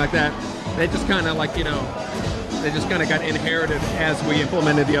or something like that, they just kind of like, they just kind of got inherited as we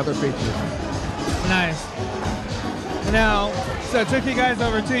implemented the other features. Nice. Now, so it took you guys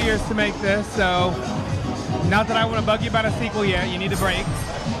over 2 years to make this, so not that I want to bug you about a sequel yet, you need a break.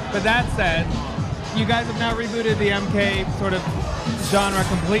 But that said, you guys have now rebooted the MK sort of genre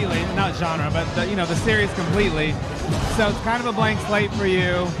completely, not genre, but the series completely. So it's kind of a blank slate for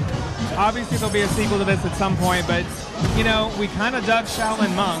you. Obviously there'll be a sequel to this at some point, but we kind of dug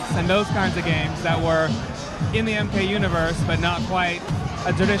Shaolin Monks and those kinds of games that were in the MK universe, but not quite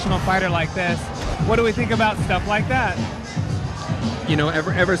a traditional fighter like this. What do we think about stuff like that?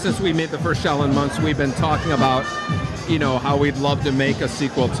 Ever since we made the first Shaolin Monks, we've been talking about you know, how we'd love to make a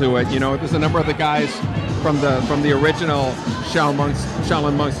sequel to it. You know, there's a number of the guys from the original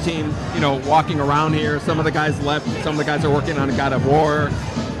Shaolin Monks team, you know, walking around here. Some of the guys left. Some of the guys are working on God of War,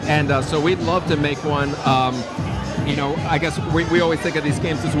 and so we'd love to make one. You know, I guess we always think of these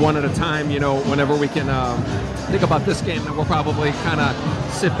games as one at a time. You know, whenever we can think about this game, then we'll probably kind of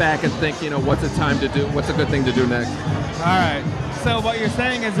sit back and think, you know, what's a good thing to do next. All right. So what you're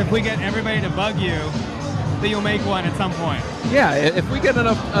saying is, if we get everybody to bug you, that you'll make one at some point. Yeah, if we get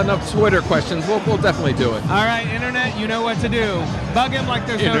enough Twitter questions, we'll definitely do it. All right, Internet, you know what to do. Bug him like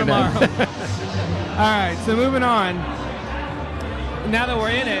there's no tomorrow. All right, so moving on. Now that we're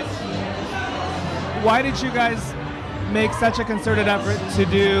in it, why did you guys make such a concerted effort to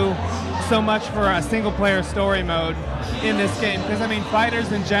do so much for a single-player story mode in this game? Because, I mean,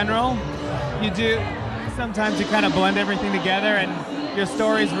 fighters in general, sometimes you kind of blend everything together and your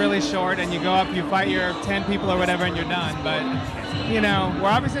story's really short and you go up, you fight your 10 people or whatever and you're done. But, you know, we're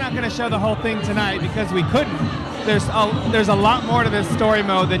obviously not going to show the whole thing tonight because we couldn't. There's a lot more to this story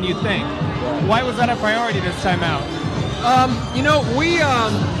mode than you think. Why was that a priority this time out? You know,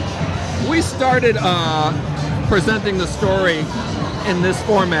 we started presenting the story in this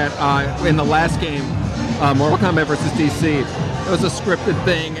format in the last game, Mortal Kombat versus DC. It was a scripted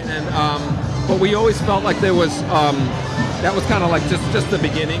thing, and but we always felt like there was that was kind of like just the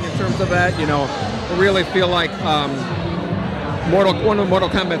beginning in terms of that. You know, I really feel like one of Mortal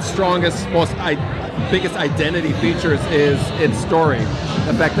Kombat's strongest, biggest identity features is its story.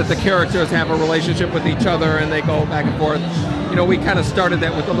 The fact that the characters have a relationship with each other and they go back and forth. You know, we kind of started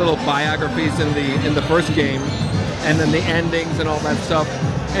that with the little biographies in the first game, and then the endings and all that stuff.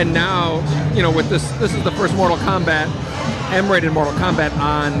 And now, you know, with this is the first Mortal Kombat, M-rated Mortal Kombat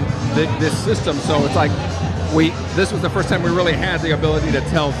on this system. So it's like this was the first time we really had the ability to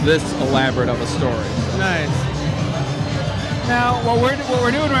tell this elaborate of a story. Nice. Now, what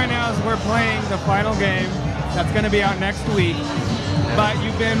we're doing right now is we're playing the final game that's going to be out next week. But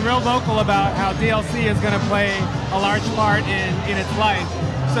you've been real vocal about how DLC is going to play a large part in its life.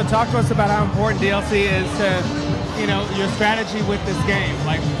 So talk to us about how important DLC is to, you know, your strategy with this game.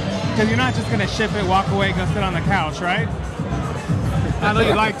 Like, because you're not just going to ship it, walk away, go sit on the couch, right? I know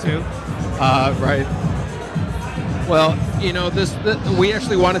you'd like to. Right. Well, you know, we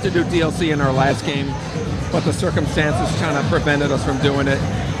actually wanted to do DLC in our last game, but the circumstances kind of prevented us from doing it.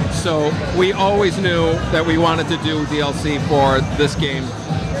 So we always knew that we wanted to do DLC for this game,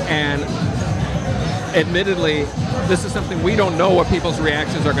 and admittedly, this is something we don't know what people's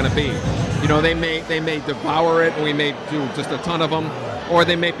reactions are going to be. You know, they may devour it, and we may do just a ton of them, or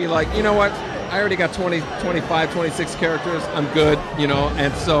they may be like, you know what, I already got 20, 25, 26 characters, I'm good, you know,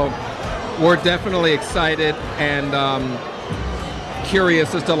 and so we're definitely excited and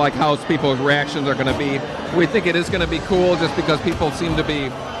curious as to like how people's reactions are going to be. We think it is going to be cool just because people seem to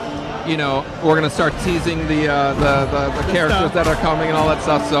be, you know, we're going to start teasing the characters that are coming and all that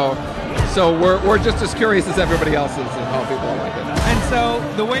stuff. So we're just as curious as everybody else is and how people like it. And so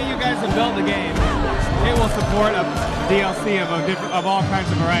the way you guys have built the game, it will support a DLC of all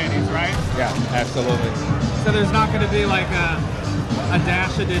kinds of varieties, right? Yeah, absolutely. So there's not going to be like a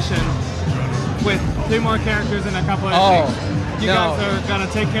Dash edition with 3 more characters and a couple of things. You guys are going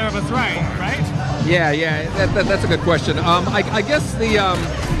to take care of us right? Yeah, that's a good question. I guess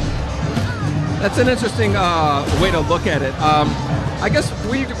that's an interesting way to look at it. I guess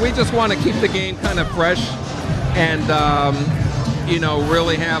we just want to keep the game kind of fresh and, you know,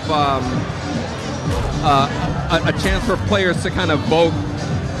 really have a chance for players to kind of vote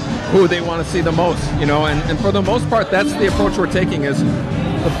who they want to see the most, you know, and for the most part, that's the approach we're taking is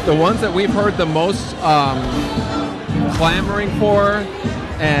the ones that we've heard the most clamoring for,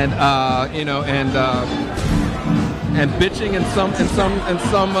 and you know, and bitching in some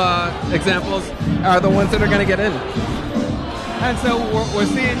examples are the ones that are going to get in. And so we're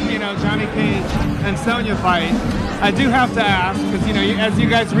seeing, you know, Johnny Cage and Sonya fight. I do have to ask, because, you know, as you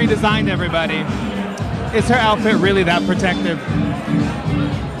guys redesigned everybody, is her outfit really that protective?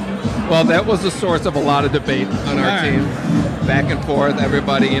 Well, that was the source of a lot of debate on our team. Back and forth,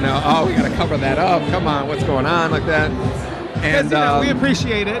 everybody, you know, oh, we got to cover that up. Come on, what's going on, like that. And you know, we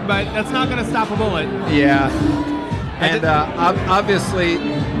appreciate it, but that's not going to stop a bullet. Yeah. And obviously,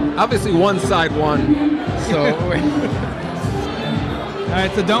 one side won. So. All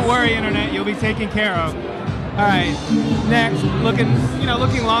right, so don't worry, Internet, you'll be taken care of. All right, next, looking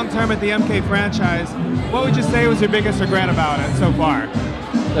long term at the MK franchise, what would you say was your biggest regret about it so far?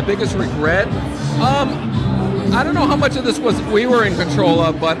 The biggest regret? I don't know how much of this we were in control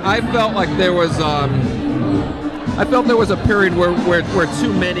of, but I felt like there was a period where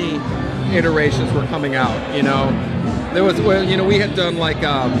too many iterations were coming out, you know, There was, well, you know, we had done like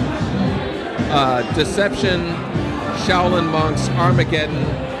Deception, Shaolin Monks, Armageddon,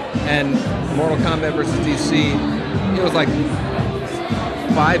 and Mortal Kombat versus DC. It was like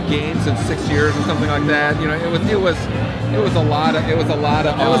 5 games in 6 years or something like that. You know, it was a lot of. It was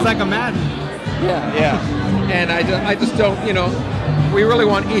like a Madden. Yeah. And I just don't, you know, we really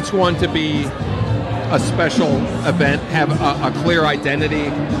want each one to be a special event, have a clear identity,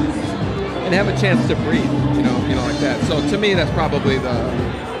 and have a chance to breathe, you know, like that. So to me, that's probably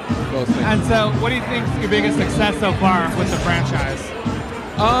those things. And so, what do you think is your biggest success so far with the franchise?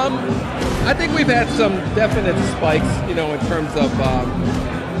 I think we've had some definite spikes, you know, in terms of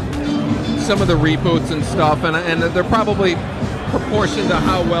some of the reboots and stuff, and they're probably proportion to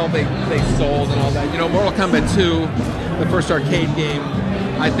how well they sold and all that. You know, Mortal Kombat 2, the first arcade game,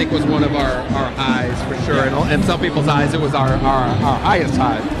 I think was one of our highs for sure. And in some people's eyes, it was our highest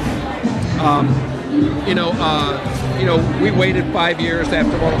high. You know, we waited 5 years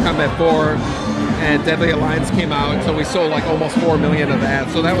after Mortal Kombat 4, and Deadly Alliance came out, so we sold like almost 4 million of that.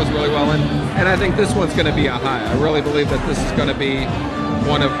 So that was really well. And I think this one's going to be a high. I really believe that this is going to be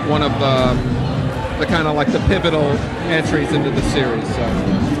one of the kind of like the pivotal entries into the series. So.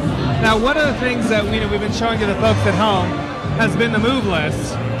 Now, one of the things that we've been showing to the folks at home has been the move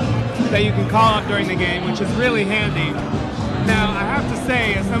list that you can call up during the game, which is really handy. Now, I have to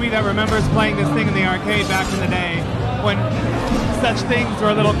say, as somebody that remembers playing this thing in the arcade back in the day, when such things were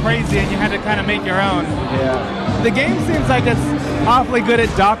a little crazy and you had to kind of make your own. Yeah. The game seems like it's awfully good at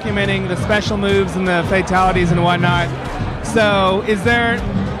documenting the special moves and the fatalities and whatnot. So, is there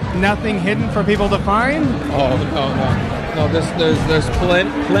nothing hidden for people to find? Oh, no. There's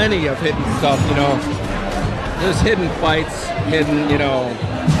plenty of hidden stuff, you know. There's hidden fights, hidden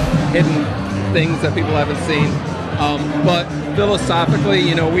things that people haven't seen. But philosophically,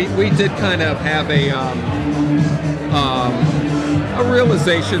 you know, we did kind of have a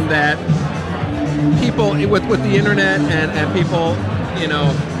realization that people with the internet and people, you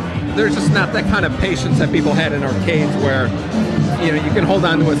know, there's just not that kind of patience that people had in arcades where, you know, you can hold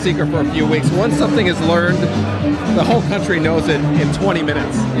on to a secret for a few weeks. Once something is learned, the whole country knows it in 20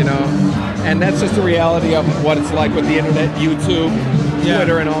 minutes, you know? And that's just the reality of what it's like with the internet, YouTube,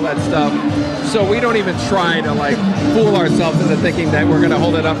 Twitter, and all that stuff. So we don't even try to, like, fool ourselves into thinking that we're going to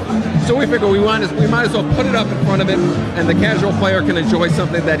hold it up. So we figure we might as well put it up in front of it, and the casual player can enjoy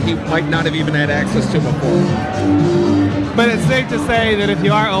something that he might not have even had access to before. But it's safe to say that if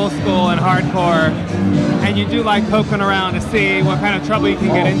you are old school and hardcore, and you do like poking around to see what kind of trouble you can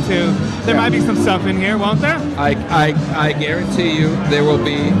get into, there might be some stuff in here, won't there? I guarantee you there will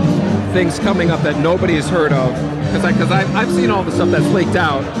be things coming up that nobody has heard of, because I've seen all the stuff that's leaked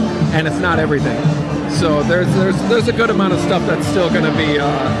out, and it's not everything. So there's a good amount of stuff that's still going to be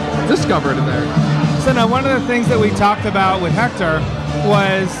discovered in there. So now, one of the things that we talked about with Hector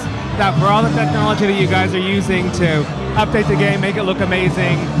was that for all the technology that you guys are using to update the game, make it look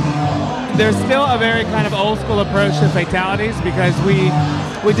amazing, there's still a very kind of old school approach to fatalities, because we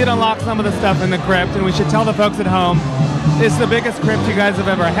did unlock some of the stuff in the crypt, and we should tell the folks at home, it's the biggest crypt you guys have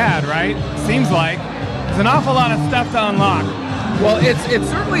ever had, right? Seems like. There's an awful lot of stuff to unlock. Well, it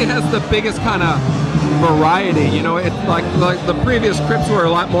certainly has the biggest kind of variety, you know. It's like the previous crypts were a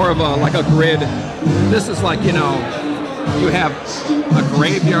lot more of a grid. This is like, you know, you have a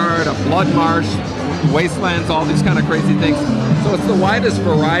graveyard, a blood marsh, wastelands, all these kind of crazy things. So it's the widest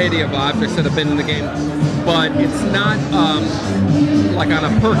variety of objects that have been in the game, but it's not like on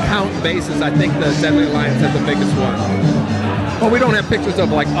a per count basis. I think the Deadly Alliance has the biggest one. Well, we don't have pictures of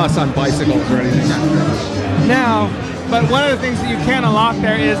like us on bicycles or anything. Now, but one of the things that you can unlock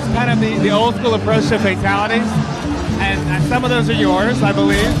there is kind of the old school approach to fatalities, and some of those are yours, I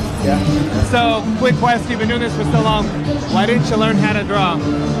believe. Yeah. So, quick question, you've been doing this for so long, why didn't you learn how to draw?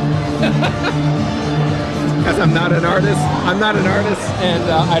 Because I'm not an artist. And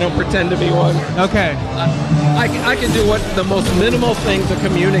I don't pretend to be one. Okay. I can do what the most minimal thing to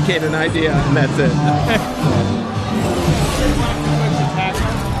communicate an idea, and that's it.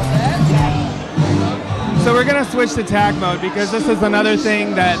 So we're going to switch to tag mode, because this is another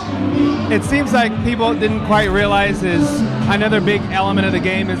thing that it seems like people didn't quite realize is another big element of the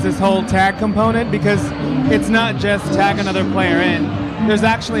game, is this whole tag component, because it's not just tag another player in. There's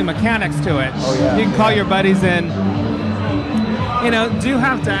actually mechanics to it. Oh, yeah. You can call your buddies in. You know, do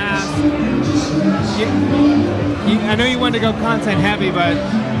have to ask. I know you wanted to go content heavy, but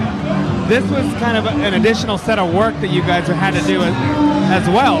this was kind of an additional set of work that you guys had to do as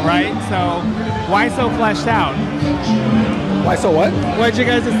well, right? So why so fleshed out? Why so what? Why did you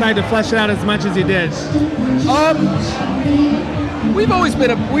guys decide to flesh it out as much as you did? we've always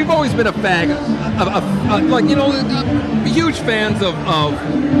been a fan of like, you know, huge fans of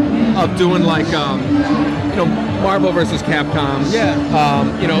doing like you know, Marvel versus Capcom. Yeah.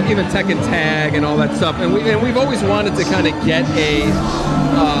 You know, even Tekken Tag and all that stuff, and we've always wanted to kind of get a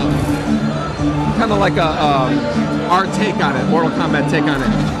kind of like our take on it, Mortal Kombat take on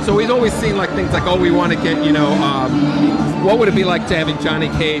it. So we've always seen like things like, oh, we want to get, you know, what would it be like to having Johnny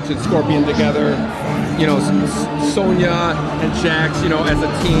Cage and Scorpion together? You know, Sonya and Jax, you know, as a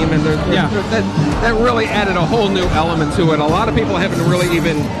team, and that really added a whole new element to it. A lot of people haven't really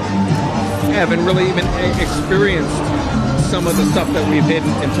even experienced some of the stuff that we've hidden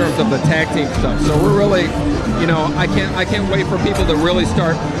in terms of the tag team stuff. So we're really, you know, I can't wait for people to really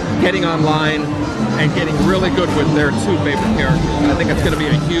start getting online and getting really good with their two favorite characters. I think it's going to be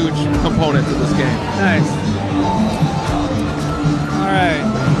a huge component to this game. Nice. All right.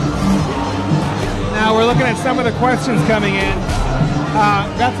 Now we're looking at some of the questions coming in.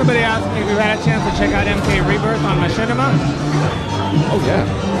 Got somebody asking if we've had a chance to check out MK Rebirth on Machinima. Oh yeah.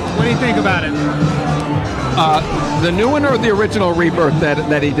 What do you think about it? The new one or the original Rebirth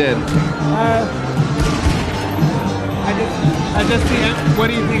that he did? I just see it. What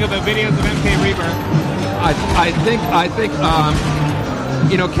do you think of the videos of MK Rebirth? I think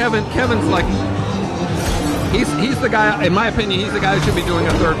you know, Kevin's like, he's the guy, in my opinion, he's the guy who should be doing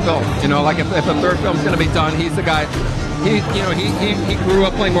a third film. You know, like if a third film's going to be done, he's the guy. He grew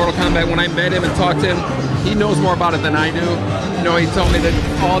up playing Mortal Kombat. When I met him and talked to him, he knows more about it than I do. You know, he told me that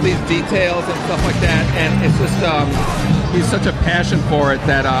all these details and stuff like that, and it's just he's such a passion for it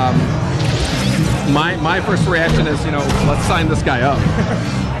that my first reaction is, you know, let's sign this guy up.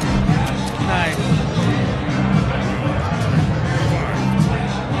 Nice.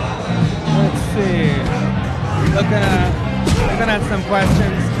 Let's see. Looking at some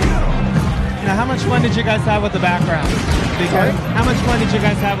questions. Now, how much fun did you guys have with the backgrounds? Because how much fun did you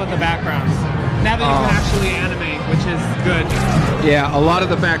guys have with the backgrounds? Now that you can actually animate, which is good. Yeah, a lot of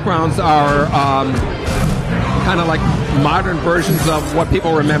the backgrounds are kind of like modern versions of what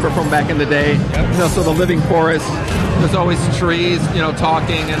people remember from back in the day. Yep. You know, so the living forest, there's always trees, you know,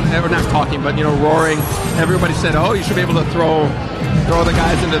 talking, and or not talking, but, you know, roaring. Everybody said, oh, you should be able to throw the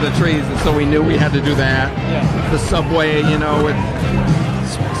guys into the trees, and so we knew we had to do that. Yeah. The subway, you know, with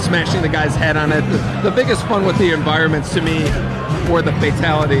smashing the guy's head on it. The biggest fun with the environments to me were the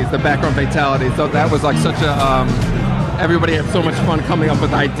fatalities, the background fatalities. So that was like such a everybody had so much fun coming up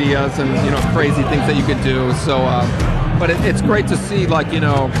with ideas and, you know, crazy things that you could do. So but it's great to see, like, you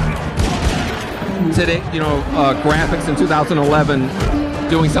know, today, you know, graphics in 2011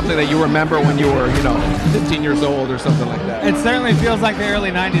 doing something that you remember when you were, you know, 15 years old or something like that. It certainly feels like the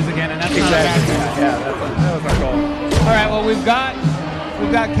early 90s again, and that's not a bad thing. Yeah, that was our goal. All right, well, we've got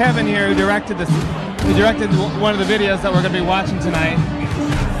Kevin here who directed this. He directed one of the videos that we're going to be watching tonight.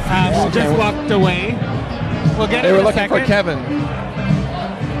 Who just walked away. We'll get. They were looking for Kevin.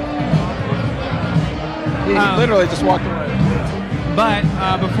 He literally just walked away. But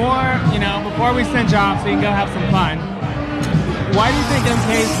before we send you off, so you can go have some fun. Why do you think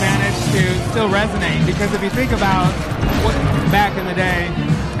MK's managed to still resonate? Because if you think about back in the day,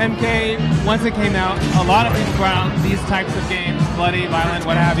 MK, once it came out, a lot of people found these types of games, bloody, violent,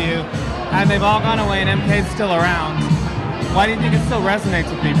 what have you, and they've all gone away, and MK's still around. Why do you think it still resonates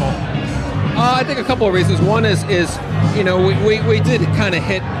with people? I think a couple of reasons. One is you know, we did kind of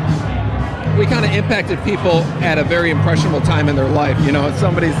we kind of impacted people at a very impressionable time in their life. You know,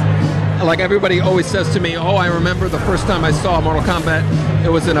 somebody's, like, everybody always says to me, oh, I remember the first time I saw Mortal Kombat,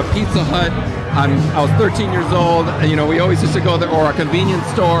 it was in a Pizza Hut. I was 13 years old, and, you know, we always used to go there, or a convenience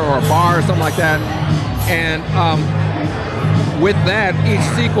store, or a bar, or something like that. And with that, each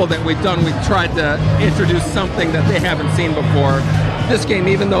sequel that we've done, we've tried to introduce something that they haven't seen before. This game,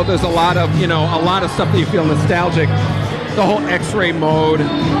 even though there's a lot of stuff that you feel nostalgic, the whole X-ray mode,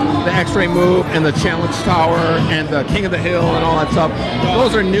 the X-ray move, and the challenge tower, and the King of the Hill, and all that stuff,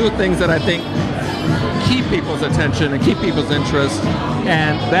 those are new things that I think keep people's attention and keep people's interest.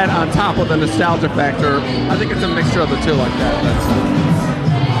 And that, on top of the nostalgia factor, I think it's a mixture of the two like that.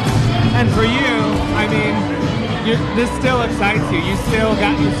 And for you, I mean, this still excites you. You still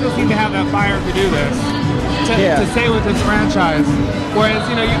seem to have that fire to do this, to stay with this franchise. Whereas,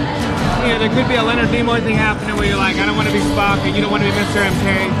 you know, there could be a Leonard Nimoy thing happening where you're like, I don't want to be Spock, and you don't want to be Mr.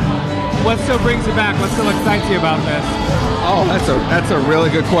 MK. What still brings you back? What still excites you about this? Oh, that's a really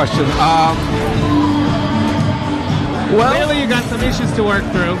good question. Well, clearly you got some issues to work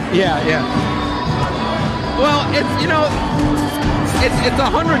through. Yeah. Well, it's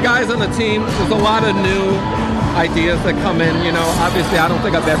 100 guys on the team. There's a lot of new ideas that come in. You know, obviously I don't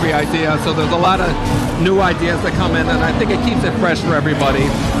think of every idea, so there's a lot of new ideas that come in, and I think it keeps it fresh for everybody.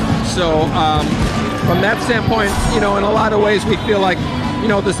 So from that standpoint, you know, in a lot of ways we feel like, you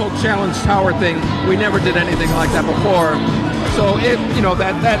know, this whole challenge tower thing, we never did anything like that before. So it, you know,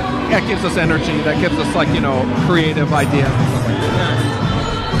 that gives us energy, that gives us, like, you know, creative ideas and stuff like that.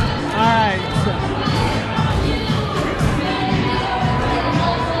 All right.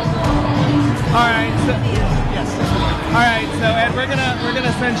 All right. So, yes. All right. So Ed, we're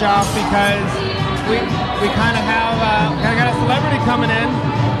gonna send you off because we kind of have got a celebrity coming in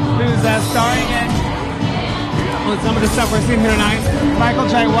who's starring in some of the stuff we're seeing here tonight. Michael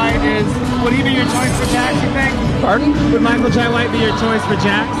J. White would he be your choice for Jax, you think? Pardon? Would Michael J. White be your choice for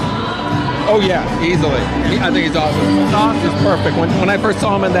Jax? Oh yeah, easily. I think he's awesome. He's awesome. He's perfect. When I first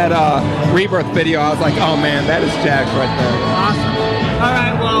saw him in that Rebirth video, I was like, oh man, that is Jax right there. Awesome. All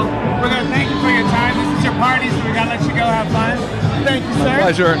right, well, we're going to thank you for your time. This is your party, so we got to let you go have fun. Thank you, sir. My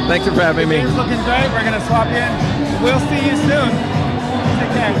pleasure. Thanks for having me. The game's looking great. We're going to swap you in. We'll see you soon.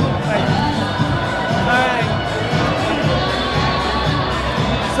 Take care. Thank you. All right.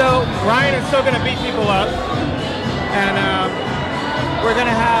 So Ryan is still going to beat people up, and we're going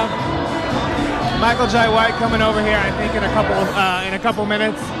to have Michael J. White coming over here, I think, in a couple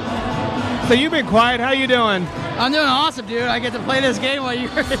minutes. So you've been quiet. How you doing? I'm doing awesome, dude. I get to play this game while you're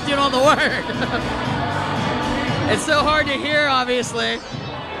doing all the work. It's so hard to hear, obviously,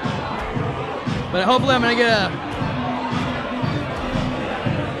 but hopefully I'm gonna get a.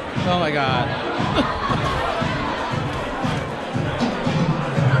 Oh my god.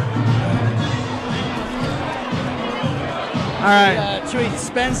 All right. Should we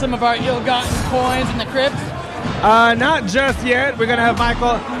spend some of our ill-gotten coins in the crypt? Not just yet. We're gonna have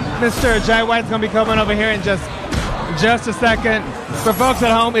Mr. J. White's gonna be coming over here in just a second. For folks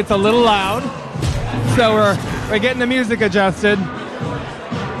at home, it's a little loud, so we're getting the music adjusted.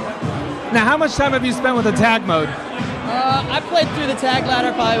 Now, how much time have you spent with the tag mode? I played through the tag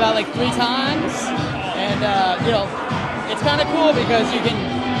ladder probably about like 3 times, and you know, it's kind of cool because you can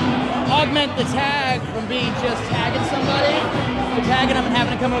augment the tag from being just tagging somebody to tagging them and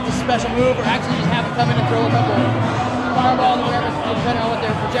having to come up with a special move, or actually just have them come in and throw a couple fireballs or whatever, depending on what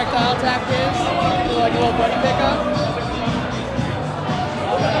their projectile attack is. So like a little buddy pickup.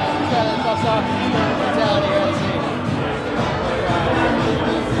 Try to bust off mentality here. Let's see.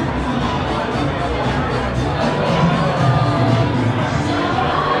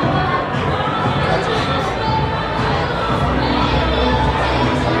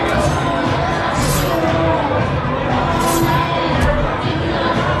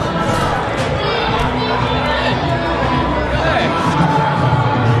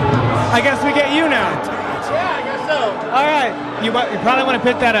 I guess we get you now. Yeah, I guess so. All right, you probably want to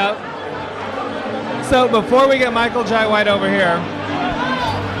pick that up. So before we get Michael J. White over here,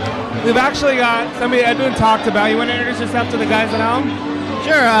 we've actually got somebody Ed Boon talked about. You want to introduce yourself to the guys at home?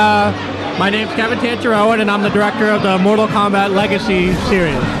 Sure. My name's Kevin Tancherowan, and I'm the director of the Mortal Kombat Legacy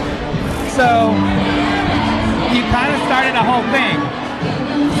series. So you kind of started a whole thing.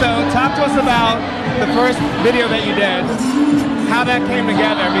 So talk to us about the first video that you did, how that came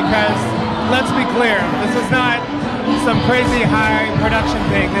together, because let's be clear, this was not some crazy high production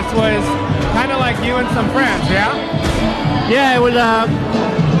thing. This was kind of like you and some friends, yeah? Yeah, it was.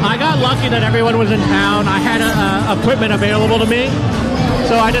 I got lucky that everyone was in town. I had equipment available to me,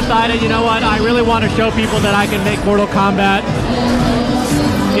 so I decided, you know what, I really want to show people that I can make Mortal Kombat,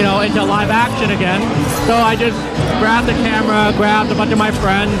 you know, into live action again. So I just grabbed the camera, grabbed a bunch of my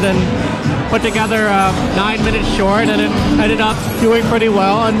friends, and put together a 9-minute short, and it ended up doing pretty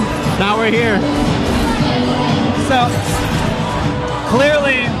well, and now we're here. So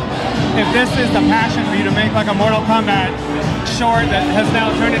clearly, if this is the passion for you to make like a Mortal Kombat short that has now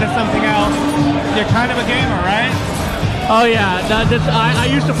turned into something else, you're kind of a gamer, right? Oh yeah,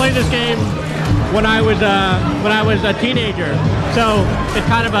 I used to play this game when I was a teenager, so it's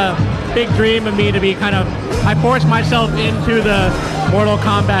kind of a big dream of me to be kind of. I forced myself into the Mortal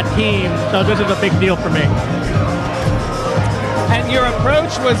Kombat team, so this is a big deal for me. And your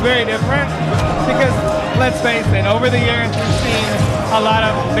approach was very different because, let's face it, over the years we've seen a lot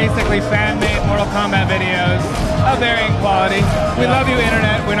of basically fan-made Mortal Kombat videos of varying quality. We love you,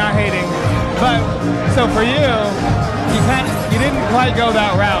 internet. We're not hating. But so for you, you didn't quite go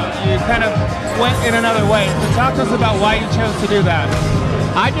that route. You kind of went in another way. So talk to us about why you chose to do that.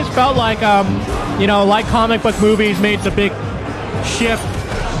 I just felt like, you know, like comic book movies made the big shift.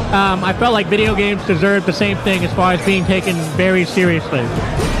 I felt like video games deserved the same thing as far as being taken very seriously.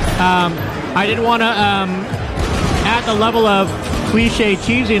 I didn't want to add the level of cliche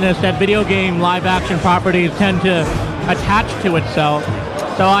cheesiness that video game live action properties tend to attach to itself.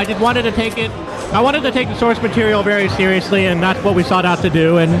 So I just wanted to take it. I wanted to take the source material very seriously, and that's what we sought out to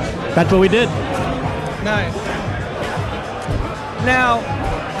do, and that's what we did. Nice. Now,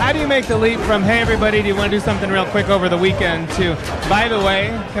 how do you make the leap from, hey everybody, do you want to do something real quick over the weekend, to, by the way,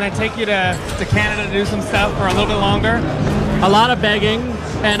 can I take you to Canada to do some stuff for a little bit longer? A lot of begging,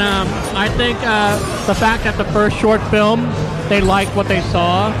 and I think the fact that the first short film, they liked what they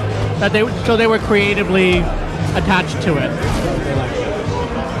saw, that they were creatively attached to it.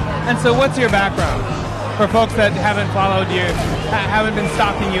 And so what's your background for folks that haven't followed you, haven't been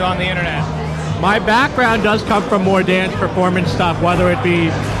stalking you on the internet? My background does come from more dance performance stuff, whether it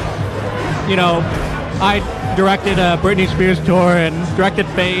be, you know, I directed a Britney Spears tour and directed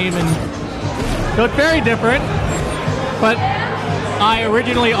Fame, and so it's very different, but I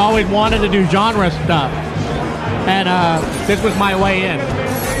originally always wanted to do genre stuff, and this was my way in,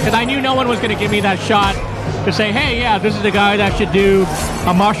 because I knew no one was going to give me that shot to say, hey, yeah, this is the guy that should do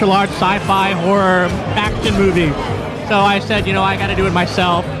a martial arts, sci-fi, horror, action movie. So I said, you know, I got to do it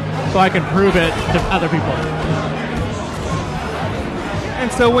myself so I can prove it to other people.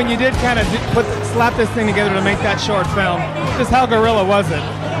 And so when you did kind of slap this thing together to make that short film, just how guerrilla was it?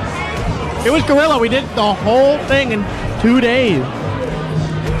 It was guerrilla. We did the whole thing in 2 days.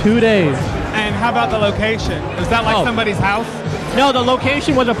 2 days. And how about the location? Was that like somebody's house? No, the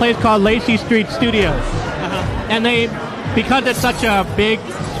location was a place called Lacey Street Studios. And because it's such a big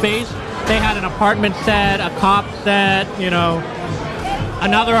space, they had an apartment set, a cop set, you know,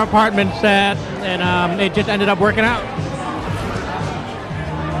 another apartment set, and it just ended up working out.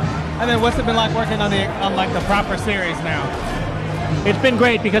 And then what's it been like working on like the proper series now? It's been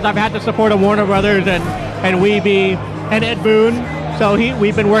great because I've had the support of Warner Brothers and Weeby and Ed Boon, so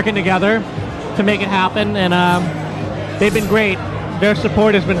we've been working together to make it happen, and they've been great. Their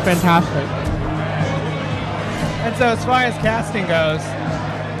support has been fantastic. And so as far as casting goes,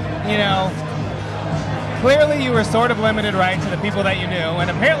 you know, clearly you were sort of limited, right, to the people that you knew,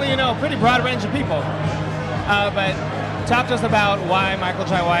 and apparently you know a pretty broad range of people. But talk to us about why Michael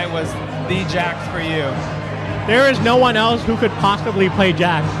Jai White was the Jax for you. There is no one else who could possibly play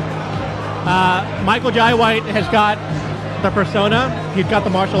Jax. Michael Jai White has got the persona, he's got the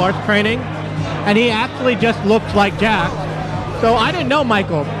martial arts training, and he actually just looks like Jax. So I didn't know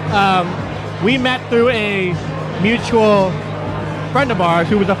Michael. We met through a mutual friend of ours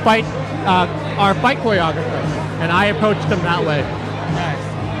who was our fight choreographer, and I approached him that way.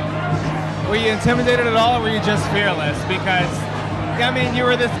 Nice. Were you intimidated at all, or were you just fearless? Because, I mean, you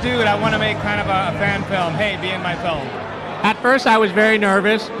were this dude, I want to make kind of a fan film. Hey, be in my film. At first, I was very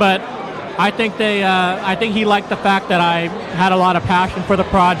nervous, but I think he liked the fact that I had a lot of passion for the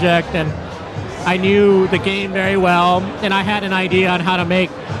project, and I knew the game very well, and I had an idea on how to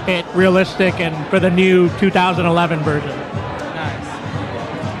make it realistic and for the new 2011 version. Nice.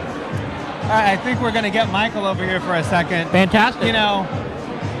 All right, I think we're going to get Michael over here for a second. Fantastic. You know,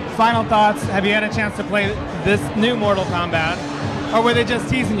 final thoughts. Have you had a chance to play this new Mortal Kombat? Or were they just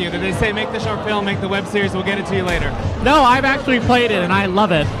teasing you? Did they say, make the short film, make the web series, we'll get it to you later? No, I've actually played it, and I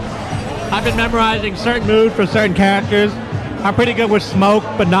love it. I've been memorizing certain moves for certain characters. I'm pretty good with Smoke,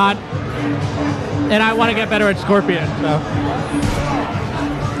 but not. And I want to get better at Scorpion, so.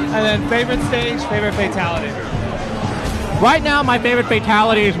 And then favorite stage, favorite fatality? Right now, my favorite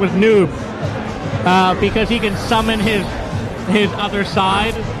fatality is with Noob, because he can summon his other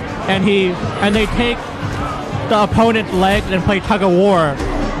side, and they take the opponent's legs and play tug of war,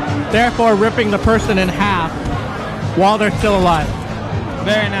 therefore ripping the person in half while they're still alive.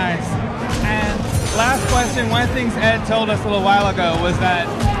 Very nice. And last question, one of the things Ed told us a little while ago was that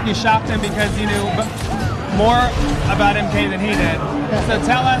you shocked him because you knew more about MK than he did. So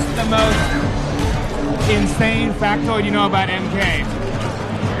tell us the most insane factoid you know about MK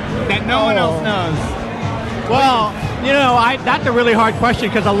that no one else knows. Well, you know, that's a really hard question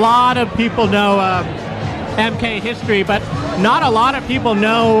because a lot of people know MK history, but not a lot of people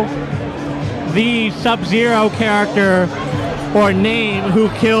know the Sub-Zero character or name who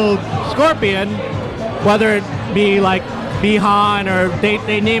killed Scorpion, whether it be like Bihan or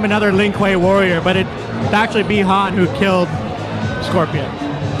they name another Lin Kuei warrior, but it's actually Bihan who killed Scorpion.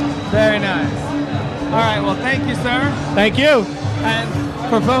 Very nice. All right, well, thank you, sir. Thank you. And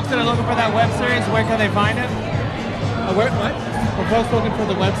for folks that are looking for that web series, where can they find it? What? For folks looking for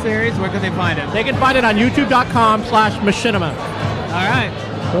the web series, where can they find it? They can find it on youtube.com/Machinima. All right.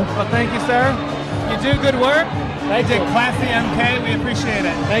 Cool. Well, thank you, sir. You do good work. Thank you. You did classy MK. We appreciate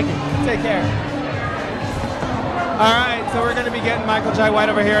it. Thank you. Take care. All right, so we're going to be getting Michael Jai White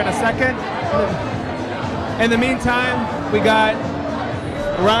over here in a second. In the meantime, we got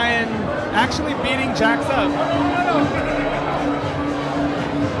Ryan actually beating Jax up.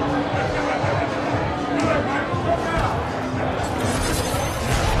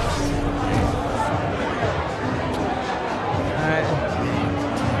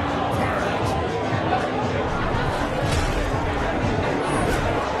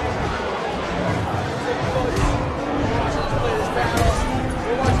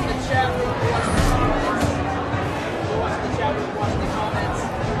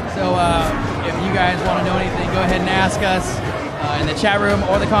 So if you guys want to know anything, go ahead and ask us in the chat room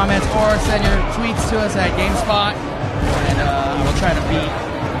or the comments, or send your tweets to us at GameSpot, and I will try to beat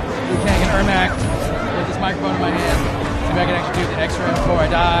Lieutenant Ermac with this microphone in my hand. See if I can actually do the extra before I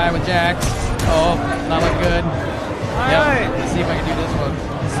die with Jax. Oh, not looking good. All Yep. right. Let's see if I can do this one.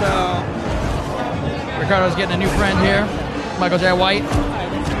 So, Ricardo's getting a new friend here, Michael J. White.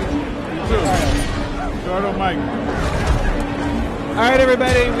 Ricardo Mike. all right,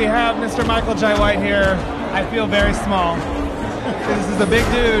 everybody, we have Mr. Michael J. White here. I feel very small. This is a big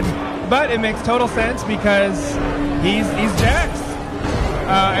dude, but it makes total sense because he's Jax.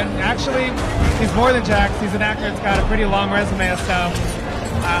 And actually, he's more than Jax. He's an actor that's got a pretty long resume, so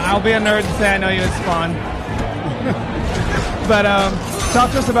I'll be a nerd and say I know you at Spawn. But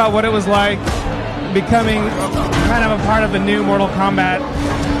talk to us about what it was like becoming kind of a part of the new Mortal Kombat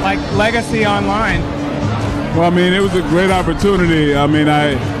like legacy online. Well, I mean, it was a great opportunity. I mean,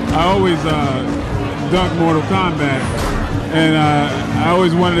 I always dug Mortal Kombat, and I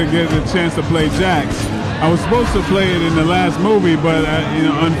always wanted to get the chance to play Jax. I was supposed to play it in the last movie, but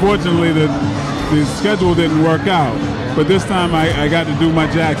unfortunately the schedule didn't work out. But this time I got to do my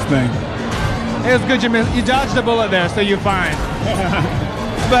Jax thing. It was good you dodged a bullet there, so you're fine.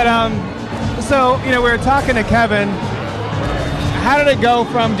 But so we were talking to Kevin. How did it go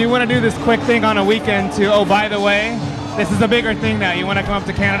from, do you want to do this quick thing on a weekend, to, oh, by the way, this is a bigger thing now. You want to come up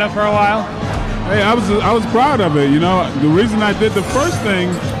to Canada for a while? Hey, I was proud of it. The reason I did the first thing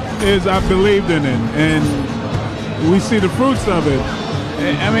is I believed in it, and we see the fruits of it.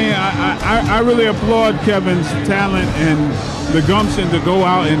 I mean, I really applaud Kevin's talent and the gumption to go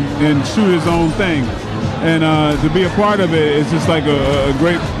out and shoot his own thing, and to be a part of it is just like a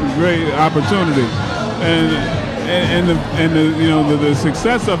great opportunity, and the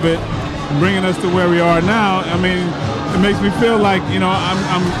success of it, bringing us to where we are now. I mean, it makes me feel like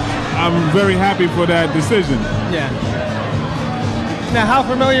I'm very happy for that decision. Yeah. Now, how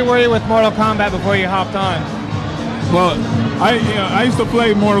familiar were you with Mortal Kombat before you hopped on? Well, I used to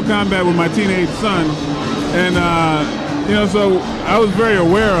play Mortal Kombat with my teenage son, and so I was very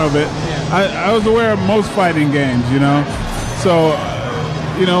aware of it. Yeah. I was aware of most fighting games, So,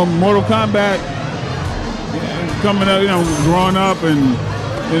 Mortal Kombat, coming up, growing up and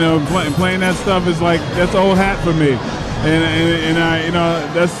playing that stuff is like, that's old hat for me, and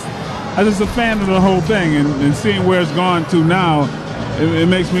I'm just a fan of the whole thing, and seeing where it's gone to now, it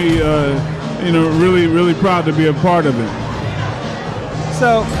makes me really, really proud to be a part of it.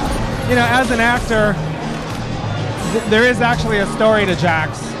 So, as an actor, there is actually a story to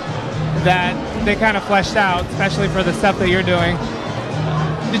Jax that they kind of fleshed out, especially for the stuff that you're doing.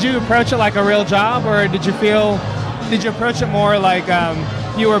 Did you approach it like a real job, or did you approach it more like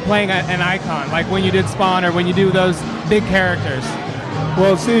you were playing an icon, like when you did Spawn or when you do those big characters?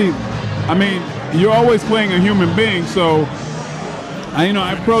 Well, see, I mean, you're always playing a human being, so I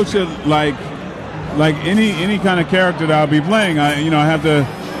approach it like any kind of character that I'll be playing. I have to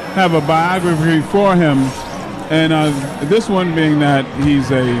have a biography for him, and this one being that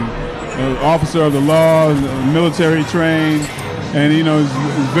he's an officer of the law, military trained, and is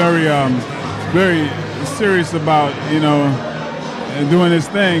very very serious about doing his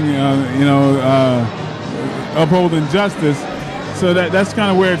thing, upholding justice. So that's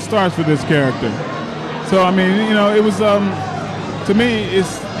kind of where it starts for this character. So I mean, it was to me,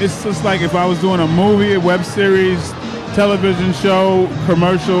 it's just like if I was doing a movie, a web series, television show,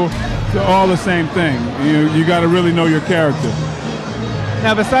 commercial, they're all the same thing. You got to really know your character.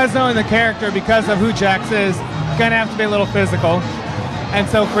 Now, besides knowing the character, because of who Jax is, you're gonna have to be a little physical. And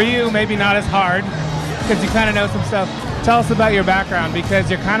so for you, maybe not as hard, because you kind of know some stuff. Tell us about your background, because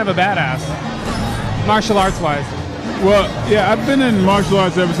you're kind of a badass, martial arts-wise. Well, yeah, I've been in martial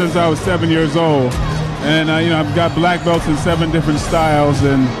arts ever since I was 7 years old. And, I've got black belts in 7 different styles,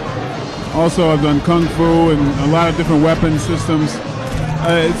 and also I've done Kung Fu and a lot of different weapon systems.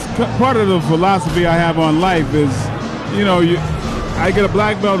 It's part of the philosophy I have on life is, I get a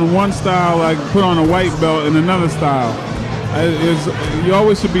black belt in one style, I put on a white belt in another style. You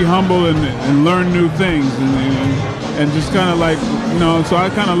always should be humble and learn new things, and just kind of like, so I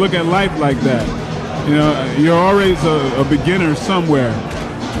kind of look at life like that. You're always a beginner somewhere.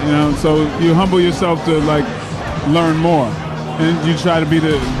 You know, so you humble yourself to like learn more, and you try to be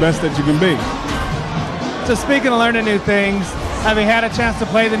the best that you can be. So speaking of learning new things, have you had a chance to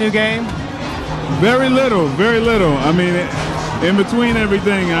play the new game? Very little, very little. I mean, in between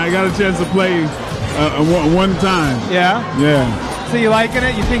everything, I got a chance to play one time. Yeah? Yeah. So you liking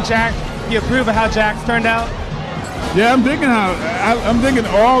it? You think you approve of how Jack's turned out? Yeah, I'm thinking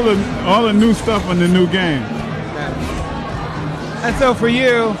all the new stuff in the new game. And so for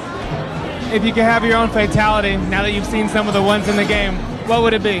you, if you could have your own fatality, now that you've seen some of the ones in the game, what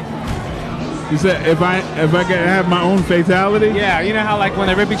would it be? You said if I could have my own fatality? Yeah, you know how like when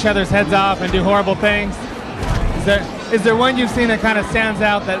they rip each other's heads off and do horrible things? Is there one you've seen that kind of stands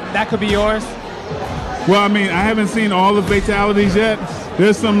out that could be yours? Well, I mean, I haven't seen all the fatalities yet.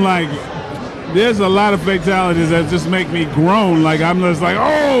 There's a lot of fatalities that just make me groan. Like I'm just like,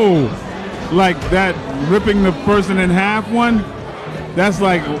 oh, like that ripping the person in half one. That's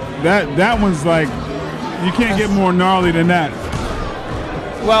like that one's like, you can't get more gnarly than that.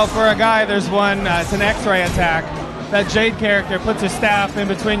 Well, for a guy, there's one, it's an X-ray attack. That Jade character puts her staff in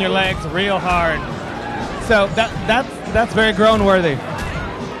between your legs real hard. So that's very groan-worthy.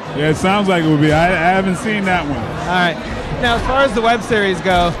 Yeah, it sounds like it would be. I haven't seen that one. All right. Now, as far as the web series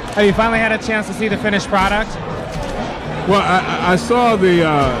go, have you finally had a chance to see the finished product? Well, I saw the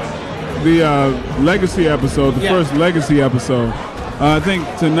Legacy episode, the first Legacy episode. I think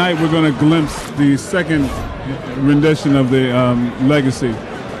tonight we're going to glimpse the second rendition of the Legacy.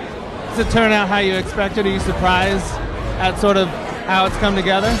 Does it turn out how you expected? Are you surprised at sort of how it's come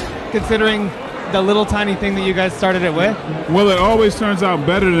together, considering the little tiny thing that you guys started it with? Well, it always turns out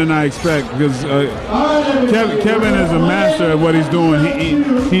better than I expect because Kevin is a master at what he's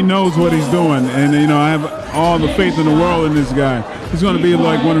doing. He knows what he's doing, and you know I have all the faith in the world in this guy. He's going to be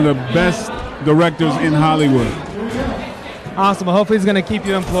like one of the best directors in Hollywood. Awesome. Well, hopefully he's going to keep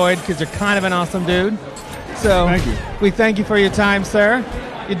you employed because you're kind of an awesome dude. So thank you. We thank you for your time, sir.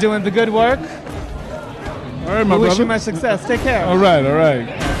 You're doing the good work. All right, my brother. We wish you much success. Take care. All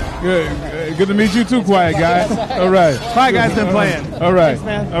right. Good to meet you too, quiet guy. All right. Quiet guy's been playing. All right. Thanks,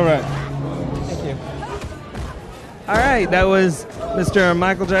 man. All right. Thank you. All right, that was Mr.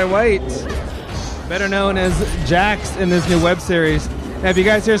 Michael J. White, better known as Jax in this new web series. Now, if you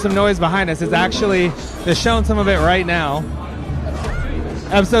guys hear some noise behind us, it's actually, they're showing some of it right now.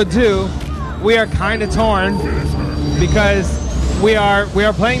 Episode 2, we are kind of torn because we are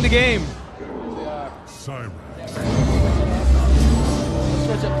playing the game.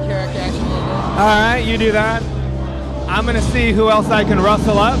 All right, you do that. I'm going to see who else I can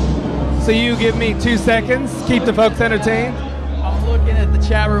rustle up. So you give me 2 seconds. Keep the folks entertained. I'm looking at the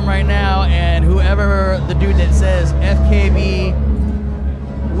chat room right now, and whoever the dude that says FKB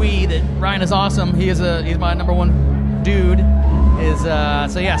that Ryan is awesome. He's my #1 dude.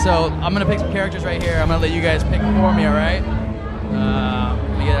 So I'm gonna pick some characters right here. I'm gonna let you guys pick for me. All right.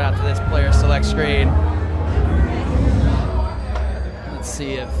 Let me get out to this player select screen. Let's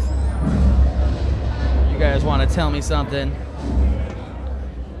see if you guys want to tell me something.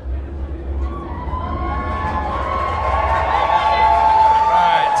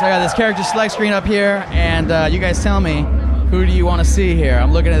 Alright, so I got this character select screen up here, and you guys tell me, who do you want to see here?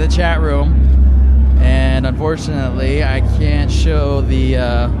 I'm looking at the chat room, and unfortunately I can't show the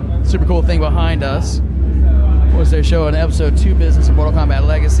super cool thing behind us. Was they're showing episode 2 business of Mortal Kombat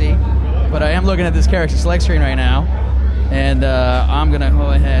Legacy, but I am looking at this character select screen right now. And I'm going to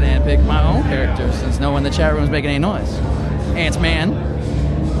go ahead and pick my own character since no one in the chat room is making any noise. Ant-Man.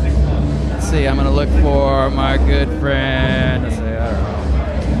 Let's see, I'm going to look for my good friend. Let's see, I don't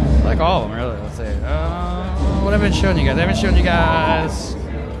know. Like all of them, really. Let's see. What have I been showing you guys? I haven't shown you guys.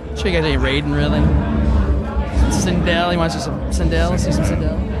 Show you guys any Raiden, really. Sindel. You want to see some Sindel? Let's see some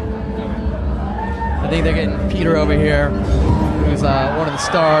Sindel. I think they're getting Peter over here, who's one of the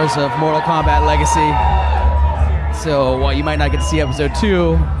stars of Mortal Kombat Legacy. So while you might not get to see episode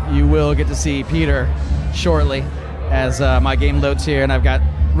 2, you will get to see Peter shortly as my game loads here, and I've got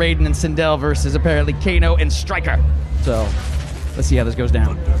Raiden and Sindel versus apparently Kano and Stryker. So let's see how this goes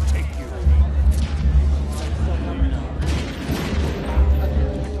down.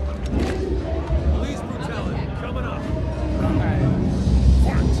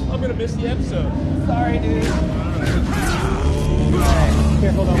 I'm gonna miss the episode. Sorry, dude. Alright,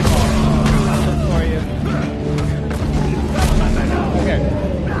 careful, don't fall. I'll look for you. Okay.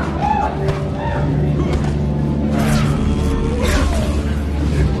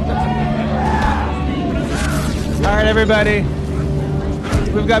 All right, everybody.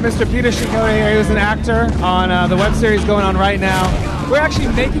 We've got Mr. Peter Shikoda here. He was an actor on the web series going on right now. We're actually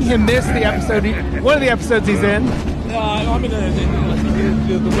making him miss the episode, one of the episodes he's in. I'm in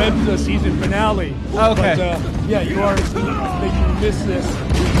the the web season finale. Okay. But, yeah, you are making me miss this.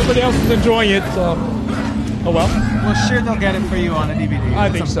 Somebody else is enjoying it. Oh well. Well, sure they'll get it for you on a DVD. I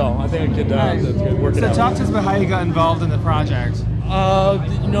think so. I think I could work it out. So talk to us about how you got involved in the project.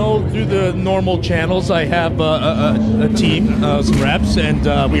 Through the normal channels, I have a team, some reps,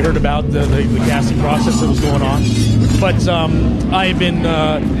 and we heard about the casting process that was going on. But I've been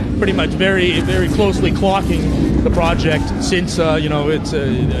pretty much very, very closely clocking the project since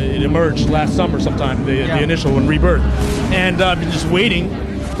it emerged last summer sometime, the initial one, Rebirth, and I've been just waiting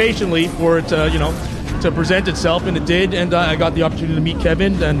patiently for it, to present itself, and it did. And I got the opportunity to meet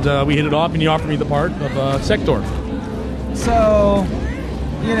Kevin, and we hit it off, and he offered me the part of Sector. So,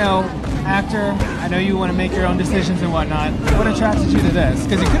 actor, I know you want to make your own decisions and whatnot. What attracted you to this?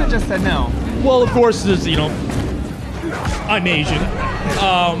 Because you could have just said no. Well, of course, there's, I'm Asian.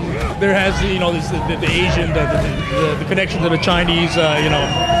 There has, the Asian, the connection to the Chinese,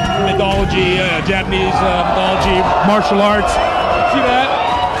 mythology, Japanese mythology, martial arts. See that?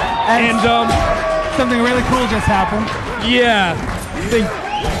 And something really cool just happened. Yeah, I think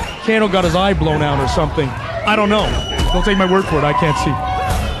Kano got his eye blown out or something. I don't know. Don't take my word for it. I can't see.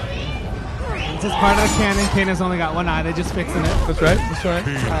 It's just part of the canon. Kano's only got one eye. They're just fixing it. That's right. That's right.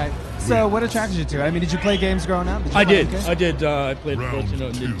 All right. So, what attracted you to it? I mean, did you play games growing up? I did. I played both,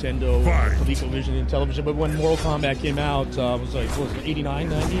 Nintendo, ColecoVision, and television. But when Mortal Kombat came out, it was like, what was it, 89,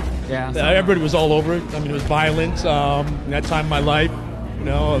 90? Yeah. Everybody was all over it. I mean, it was violent. In that time of my life,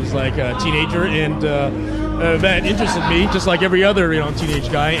 I was like a teenager, and that interested me, just like every other, teenage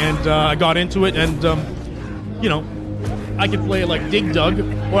guy. And I got into it, and I could play like Dig Dug,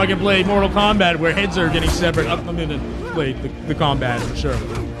 or I can play Mortal Kombat where heads are getting severed. I'm going to play the combat for sure.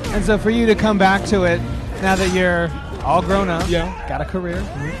 And so for you to come back to it, now that you're all grown up, got a career,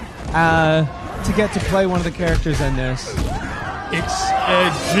 to get to play one of the characters in this. It's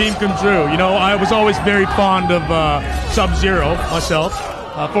a dream come true. I was always very fond of Sub-Zero myself.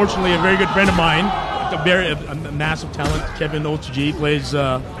 Fortunately, a very good friend of mine, a massive talent, Kevin Otsuji, plays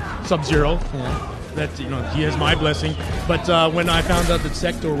Sub-Zero. Yeah. That he has my blessing. But when I found out that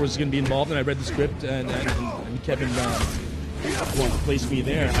Sector was going to be involved, and I read the script, and Kevin wanted to place me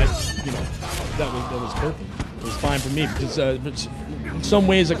there, that was perfect. It was fine for me because in some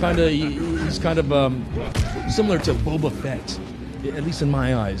ways he's kind of similar to Boba Fett, at least in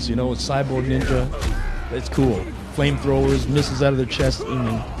my eyes. A cyborg ninja. It's cool. Flamethrowers, missiles out of their chest.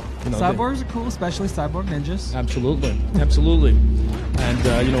 Cyborgs are cool, especially cyborg ninjas. Absolutely.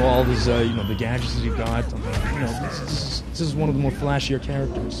 And all these the gadgets that you've got. This is one of the more flashier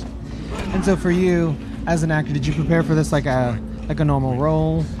characters. And so for you, as an actor, did you prepare for this like a normal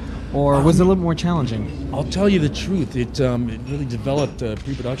role, or was it a little more challenging? I'll tell you the truth. It really developed.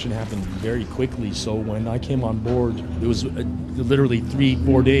 Pre-production happened very quickly. So when I came on board, it was literally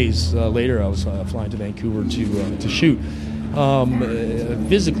 3-4 days later. I was flying to Vancouver to shoot.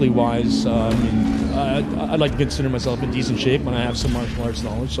 Physically wise, I'd like to consider myself in decent shape, and I have some martial arts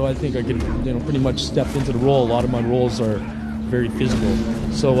knowledge. So I think I could, pretty much step into the role. A lot of my roles are very physical.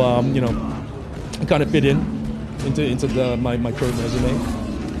 So I kind of fit into my current resume.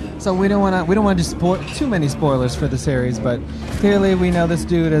 So we don't want to spoil too many spoilers for the series, but clearly we know this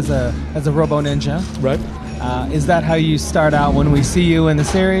dude as a Robo Ninja. Right. Is that how you start out when we see you in the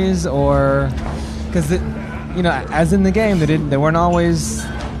series, or because as in the game they weren't always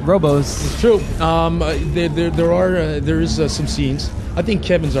robos? It's true. There is some scenes. I think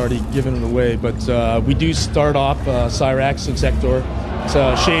Kevin's already given it away, but we do start off Cyrax and Sector. It's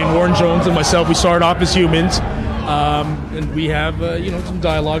Shane, Warren Jones, and myself. We start off as humans. And we have some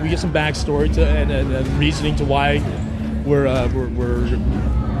dialogue. We get some backstory and reasoning to why we're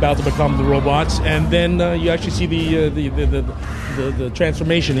about to become the robots, and then you actually see the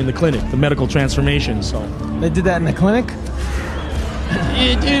transformation in the clinic, the medical transformation. So they did that in the clinic.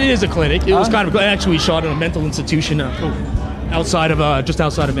 It is a clinic. It was kind of actually shot in a mental institution just outside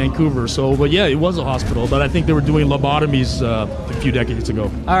of Vancouver. So, but yeah, it was a hospital. But I think they were doing lobotomies a few decades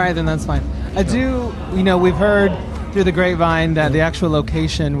ago. All right, then that's fine. I do, we've heard through the grapevine that the actual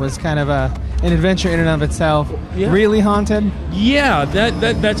location was kind of an adventure in and of itself. Yeah. Really haunted? Yeah,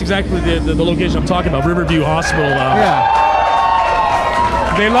 that's exactly the location I'm talking about, Riverview Hospital. Yeah.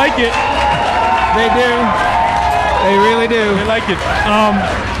 They like it. They do. They really do. They like it.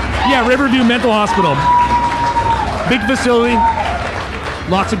 Yeah, Riverview Mental Hospital. Big facility.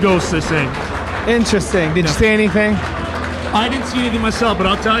 Lots of ghosts, they say. Interesting. Did you see anything? I didn't see anything myself, but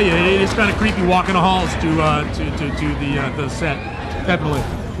I'll tell you, it is kind of creepy walking the halls to the set. Definitely.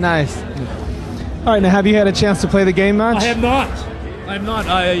 Nice. All right, now have you had a chance to play the game much? I have not.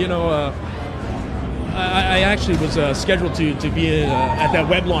 I actually was scheduled to be at that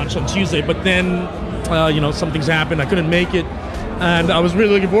web launch on Tuesday, but then some things happened. I couldn't make it, and I was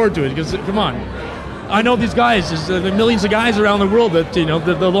really looking forward to it because come on, I know these guys. There's millions of guys around the world that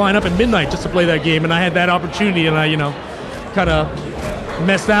they'll line up at midnight just to play that game, and I had that opportunity, and I kind of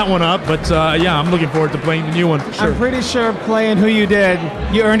messed that one up. But yeah, I'm looking forward to playing the new one for sure. I'm pretty sure playing Who You Did,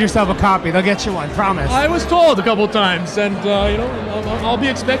 you earned yourself a copy. They'll get you one, promise. I was told a couple of times, and I'll be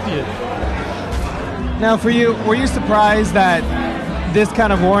expecting it. Now, for you, were you surprised that this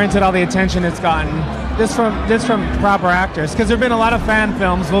kind of warranted all the attention it's gotten? This from proper actors, because there've been a lot of fan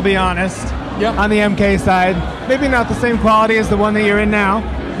films. We'll be honest. Yep. On the MK side, maybe not the same quality as the one that you're in now,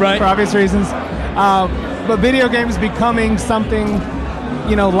 right? For obvious reasons. But video games becoming something,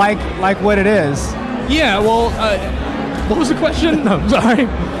 like what it is. Yeah. Well, what was the question? No, sorry.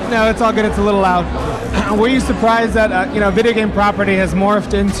 No, it's all good. It's a little loud. Were you surprised that video game property has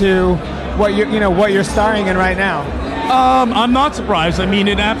morphed into what you're starring in right now? I'm not surprised. I mean,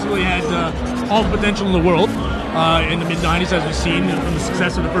 it absolutely had all the potential in the world in the mid-'90s, as we've seen from the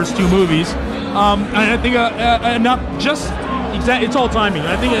success of the first two movies. And I think it's all timing.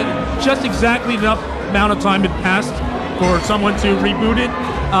 I think just exactly enough amount of time had passed for someone to reboot it.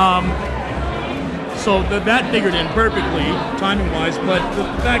 So that figured in perfectly, timing-wise. But the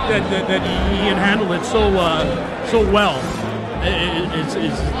fact that he had handled it so well, it's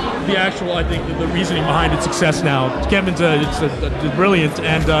the actual, I think, the reasoning behind its success now. Kevin's it's brilliant,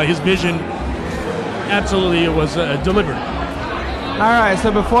 and his vision absolutely was delivered. All right,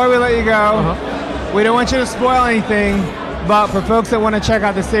 so before we let you go, we don't want you to spoil anything, but for folks that want to check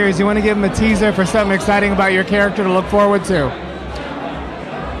out the series, you want to give them a teaser for something exciting about your character to look forward to?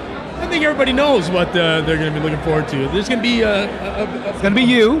 I think everybody knows what they're going to be looking forward to. There's going to be it's going to be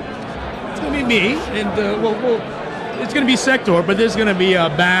you. It's going to be me, and it's going to be Sector, but there's going to be a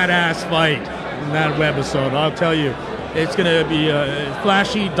badass fight in that webisode. I'll tell you, it's going to be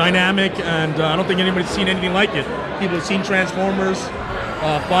flashy, dynamic, and I don't think anybody's seen anything like it. People have seen Transformers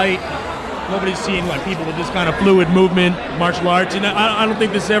fight. Nobody's seen people with this kind of fluid movement, martial arts, and I don't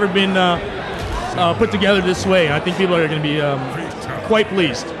think this has ever been put together this way. I think people are going to be quite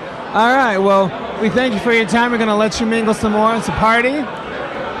pleased. All right, well, we thank you for your time. We're going to let you mingle some more. It's a party.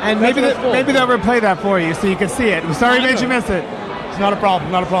 And maybe they'll replay that for you so you can see it. I'm sorry we made you miss it. It's not a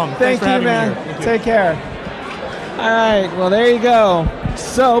problem, not a problem. Thank Thanks for you, man. having me here. Take care. All right, well, there you go.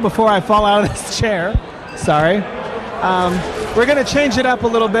 So, before I fall out of this chair, sorry, we're going to change it up a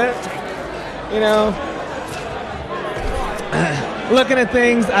little bit. Looking at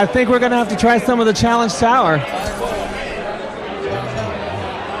things, I think we're going to have to try some of the Challenge Tower.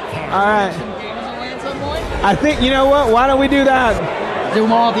 All right. I think, you know what? Why don't we do that? Do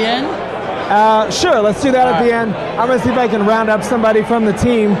them all at the end? Sure, let's do that at the end. I'm going to see if I can round up somebody from the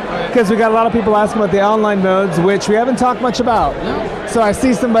team, because we got a lot of people asking about the online modes, which we haven't talked much about. No. So I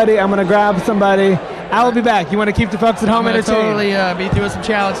see somebody, I'm going to grab somebody. I will be back. You want to keep the folks at home entertained? Totally be doing some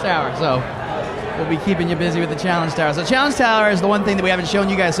Challenge Tower, so we'll be keeping you busy with the Challenge Tower. So Challenge Tower is the one thing that we haven't shown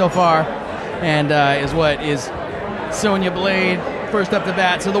you guys so far, and is what is Sonya Blade first up to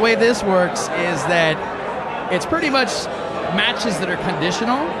bat. So the way this works is that it's pretty much matches that are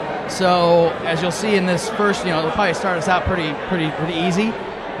conditional. So as you'll see in this first, it'll probably start us out pretty easy,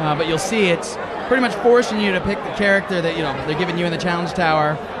 but you'll see it's pretty much forcing you to pick the character that they're giving you in the Challenge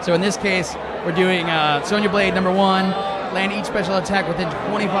Tower. So in this case, we're doing Sonya Blade number 1, land each special attack within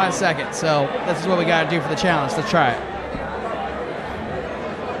 25 seconds. So this is what we got to do for the challenge. Let's try it.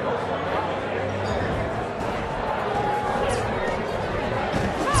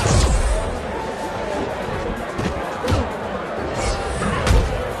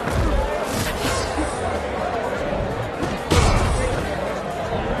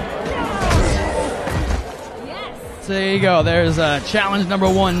 There you go. There's challenge number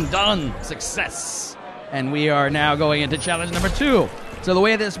 1 done. Success. And we are now going into challenge number 2. So the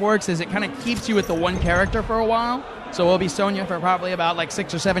way this works is it kind of keeps you with the one character for a while. So we'll be Sonya for probably about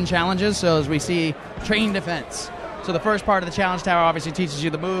 6 or 7 challenges. So as we see, train defense. So the first part of the Challenge Tower obviously teaches you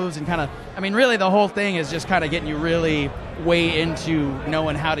the moves and really the whole thing is just kind of getting you really way into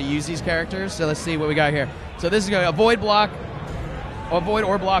knowing how to use these characters. So let's see what we got here. So this is going to avoid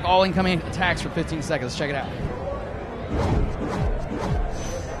or block all incoming attacks for 15 seconds. Let's check it out.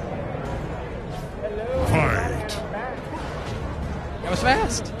 Fight. That was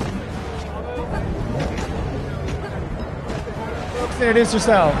fast. Introduce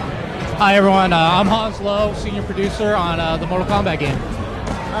yourself. Hi everyone, I'm Hans Lowe, senior producer on the Mortal Kombat game.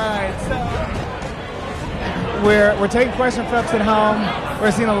 All right, so we're taking questions from folks at home.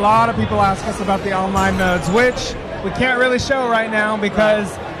 We're seeing a lot of people ask us about the online modes, which we can't really show right now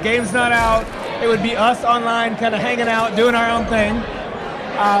because game's not out. it would be us online, kind of hanging out, doing our own thing.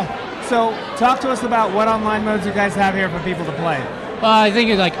 So talk to us about what online modes you guys have here for people to play. I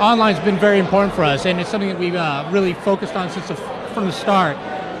think like online's been very important for us, and it's something that we've really focused on from the start.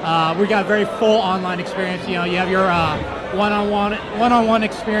 We got a very full online experience. You know, you have your one-on-one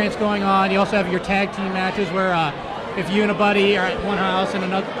experience going on. You also have your tag team matches where if you and a buddy are at one house and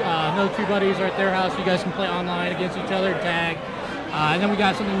another two buddies are at their house, you guys can play online against each other and tag. And then we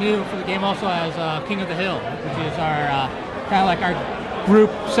got something new for the game also as King of the Hill, which is our kind of like our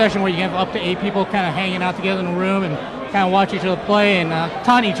group session where you have up to 8 people kind of hanging out together in a room and kind of watch each other play and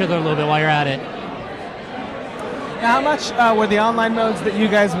taunt each other a little bit while you're at it. Now, how much were the online modes that you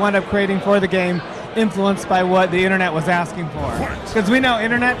guys wound up creating for the game influenced by what the internet was asking for? Because we know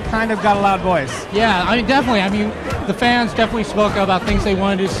internet kind of got a loud voice. Yeah, I mean, definitely. I mean, the fans definitely spoke about things they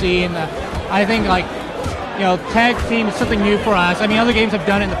wanted to see, and I think, like, you know, tag team is something new for us. I mean, other games have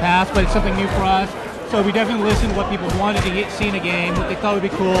done it in the past, but it's something new for us. So we definitely listened to what people wanted to see in a game, what they thought would be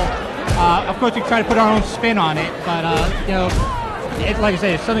cool. Of course, we try to put our own spin on it, but, you know, like I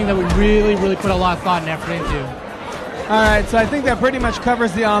say, it's something that we really, really put a lot of thought and effort into. All right, so I think that pretty much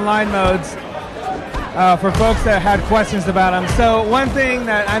covers the online modes for folks that had questions about them. So one thing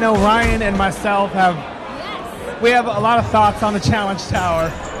that I know Ryan and myself we have a lot of thoughts on the Challenge Tower.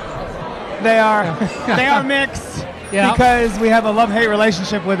 They are mixed because we have a love-hate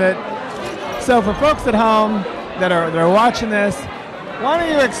relationship with it. So for folks at home that are watching this, why don't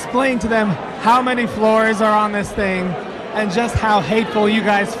you explain to them how many floors are on this thing and just how hateful you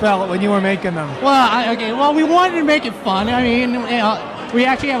guys felt when you were making them? Well, we wanted to make it fun. I mean, you know, we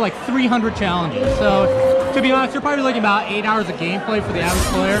actually have like 300 challenges. So to be honest, you're probably looking about 8 hours of gameplay for the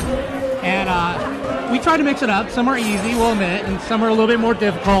average player. And we try to mix it up. Some are easy, we'll admit, and some are a little bit more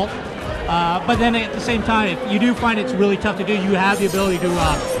difficult. But then at the same time, if you do find it's really tough to do, you have the ability to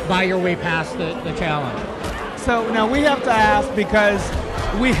buy your way past the challenge. So now we have to ask because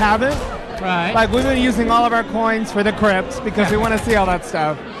we haven't. Right. Like, we've been using all of our coins for the crypts because we want to see all that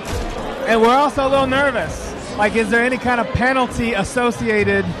stuff. And we're also a little nervous. Like, is there any kind of penalty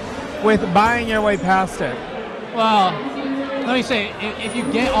associated with buying your way past it? Well, let me say, if you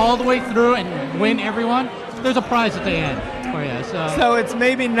get all the way through and win everyone, there's a prize at the end for you. So it's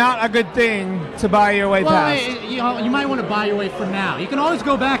maybe not a good thing to buy your way past. You know, you might want to buy your way for now. You can always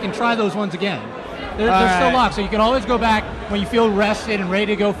go back and try those ones again. They're still locked, so you can always go back when you feel rested and ready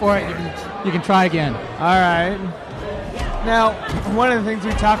to go for it. You can try again. All right. Now, one of the things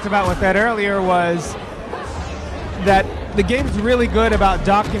we talked about with that earlier was that the game's really good about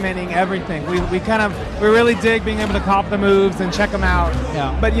documenting everything. We really dig being able to cop the moves and check them out.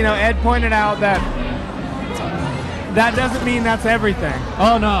 Yeah. But, you know, Ed pointed out that doesn't mean that's everything.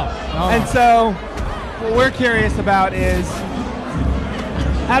 Oh, no. And so what we're curious about is,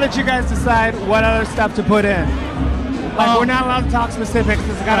 how did you guys decide what other stuff to put in? Like, we're not allowed to talk specifics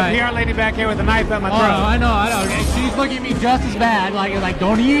because I got a PR lady back here with a knife at my throat. I know. She's looking at me just as bad. Like,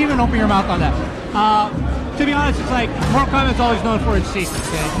 don't even open your mouth on that. To be honest, it's like Mortal Kombat's always known for its secrets.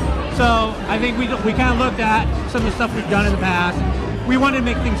 Okay? So I think we kind of looked at some of the stuff we've done in the past. We wanted to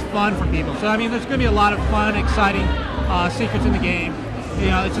make things fun for people. So I mean, there's going to be a lot of fun, exciting secrets in the game. You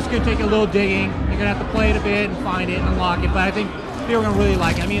know, it's just going to take a little digging. You're going to have to play it a bit and find it and unlock it. But I think people are going to really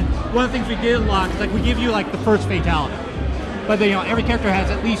like it. I mean, one of the things we did unlock is like we give you like the first fatality. But you know, every character has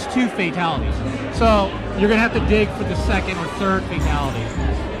at least 2 fatalities. So you're going to have to dig for the second or third fatality.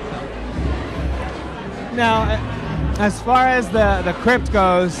 Now, as far as the crypt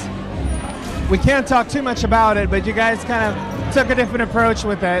goes, we can't talk too much about it, but you guys kind of took a different approach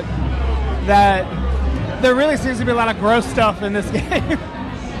with it. That there really seems to be a lot of gross stuff in this game.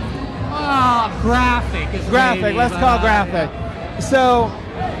 Graphic. Graphic, let's call it graphic. So,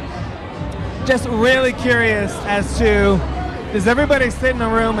 just really curious as to, does everybody sit in a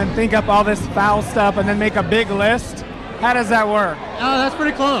room and think up all this foul stuff and then make a big list? How does that work? Oh, that's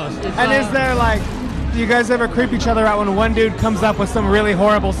pretty close. And is there like, do you guys ever creep each other out when one dude comes up with some really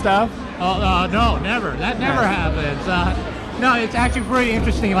horrible stuff? No, never. That never happens. No, it's actually pretty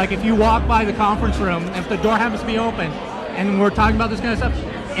interesting. Like, if you walk by the conference room, if the door happens to be open, and we're talking about this kind of stuff,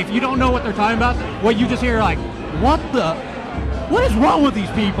 if you don't know what they're talking about, what you just hear like, what is wrong with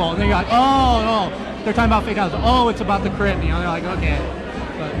these people? And they're like, oh, no, they're talking about fatalities. Oh, it's about the crypt. You know, they're like, okay.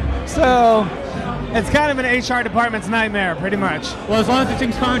 But, so, it's kind of an HR department's nightmare, pretty much. Well, as long as it's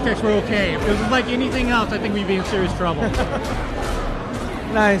in context, we're okay. If it was like anything else, I think we'd be in serious trouble.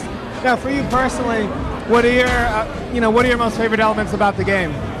 Nice. Now, for you personally, what are your most favorite elements about the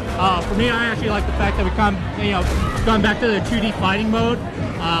game? For me, I actually like the fact that we've gone back to the 2D fighting mode.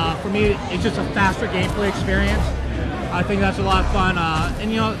 For me, it's just a faster gameplay experience. I think that's a lot of fun.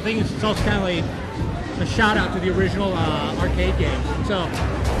 And I think it's also kind of like a shout out to the original arcade games. And so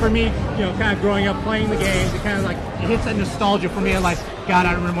for me, kind of growing up playing the games, it kind of like it hits that nostalgia for me. Like, God,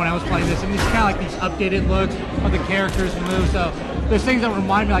 I remember when I was playing this, and it's kind of like these updated looks of the characters and moves. So there's things that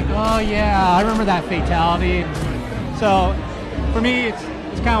remind me, like, oh yeah, I remember that fatality. So for me, it's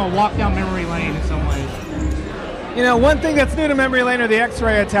kind of a walk down memory lane in some ways. One thing that's new to memory lane are the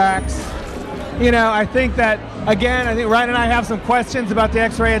X-ray attacks. I think that, again, I think Ryan and I have some questions about the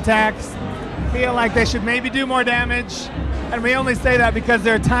X-ray attacks. Feel like they should maybe do more damage. And we only say that because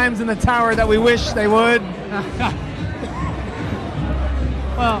there are times in the tower that we wish they would.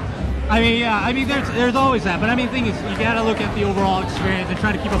 Well, there's always that. But the thing is, you got to look at the overall experience and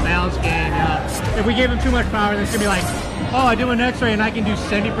try to keep a balanced game. If we gave them too much power, then it's going to be like, oh, I do an X-ray and I can do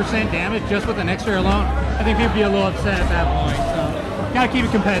 70% damage just with an X-ray alone. I think people would be a little upset at that point. So, got to keep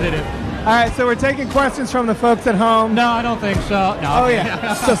it competitive. All right, so we're taking questions from the folks at home. No, I don't think so. No. Oh,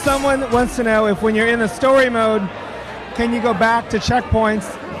 yeah. So someone wants to know if when you're in the story mode, can you go back to checkpoints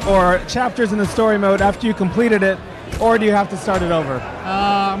or chapters in the story mode after you completed it, or do you have to start it over?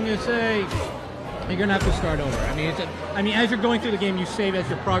 I'm going to say you're going to have to start over. As you're going through the game, you save as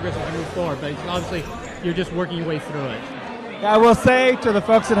your progress as you move forward, but obviously you're just working your way through it. I will say to the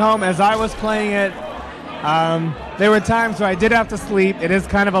folks at home, as I was playing it, there were times where I did have to sleep. It is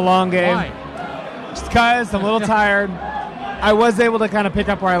kind of a long game. Why? Just because I'm a little tired. I was able to kind of pick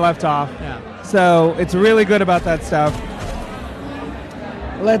up where I left off. Yeah. So it's really good about that stuff.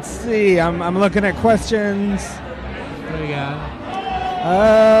 Let's see. I'm looking at questions. What do we got?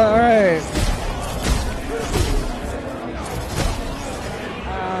 All right.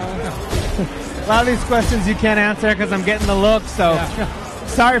 A lot of these questions you can't answer because I'm getting the look. So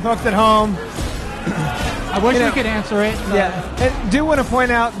sorry, folks at home. I wish we could answer it. Yeah. I do want to point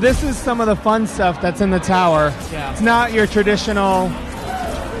out, this is some of the fun stuff that's in the tower. Yeah. It's not your traditional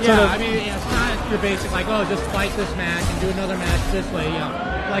it's not your basic, like, oh, just fight this match and do another match this way.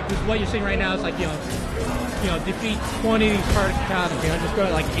 Like what you're seeing right now is like, defeat 20 of these katanas. Just go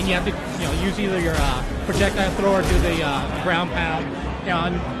and you have to, use either your projectile thrower or do the ground pound.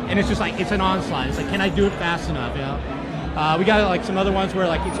 And it's just like, it's an onslaught. It's like, can I do it fast enough? We got like some other ones where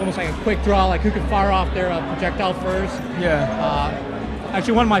like it's almost like a quick draw, like who can fire off their projectile first. Yeah.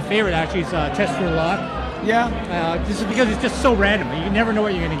 Actually, one of my favorite is Test Your Luck. Yeah. Just because it's just so random. You never know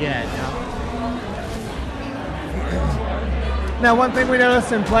what you're going to get. Now, one thing we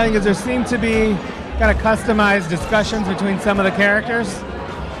noticed in playing is there seem to be kind of customized discussions between some of the characters.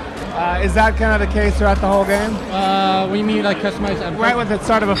 Is that kind of the case throughout the whole game? What do you mean, like customized? Right with the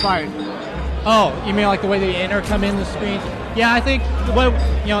start of a fight. Oh, you mean like the way they enter, come in the screen? Yeah, I think what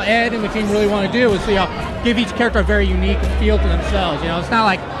Ed and the team really want to do is give each character a very unique feel to themselves. It's not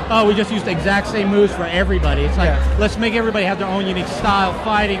like, oh, we just use the exact same moves for everybody. It's like, let's make everybody have their own unique style,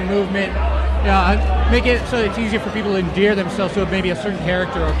 fighting, movement. Make it so it's easier for people to endear themselves to maybe a certain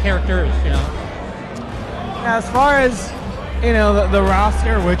character or characters. Now, as far as the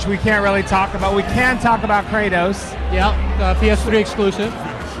roster, which we can't really talk about, we can talk about Kratos. Yeah, PS3 exclusive.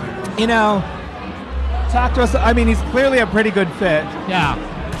 Talk to us. He's clearly a pretty good fit. Yeah.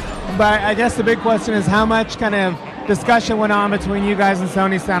 But I guess the big question is how much kind of discussion went on between you guys and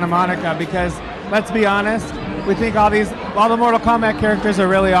Sony Santa Monica, because let's be honest, we think all the Mortal Kombat characters are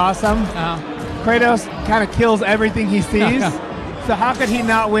really awesome. Kratos kind of kills everything he sees. So how could he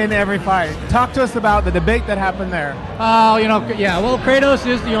not win every fight? Talk to us about the debate that happened there. Well, Kratos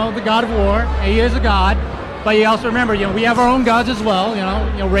is, the god of war. He is a god. But you also remember, we have our own gods as well.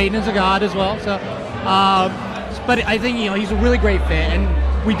 Raiden is a god as well. So, but I think he's a really great fit, and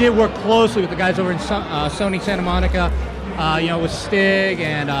we did work closely with the guys over in Sony Santa Monica. With Stig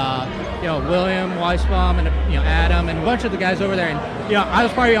and William Weisbaum and Adam and a bunch of the guys over there. And I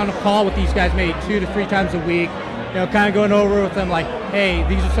was probably on a call with these guys maybe 2 to 3 times a week. Kind of going over with them like, hey,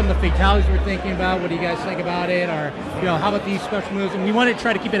 these are some of the fatalities we're thinking about. What do you guys think about it? Or, how about these special moves? And we want to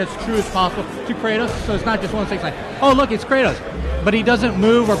try to keep it as true as possible to Kratos. So it's not just one thing like, oh, look, it's Kratos. But he doesn't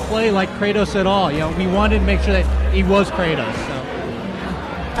move or play like Kratos at all. We wanted to make sure that he was Kratos. So.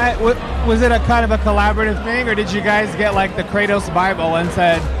 Was it a kind of a collaborative thing, or did you guys get like the Kratos Bible and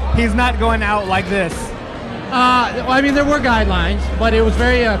said, he's not going out like this? There were guidelines, but it was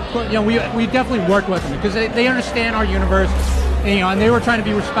very, we definitely worked with them because they understand our universe, and they were trying to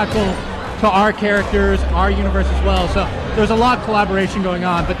be respectful to our characters, our universe as well. So there's a lot of collaboration going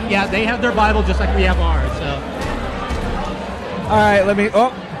on, but yeah, they have their Bible just like we have ours. So. All right,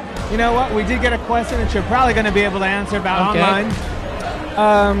 you know what? We did get a question that you're probably going to be able to answer about online.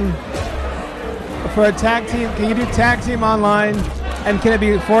 For a tag team, can you do tag team online? And can it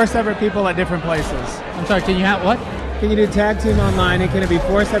be 4 separate people at different places? I'm sorry, can you have what? Can you do tag team online, and can it be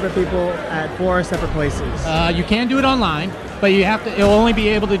 4 separate people at 4 separate places? You can do it online, but you have to. It'll only be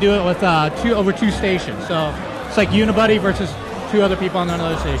able to do it with over 2 stations. So it's like Unibuddy versus 2 other people on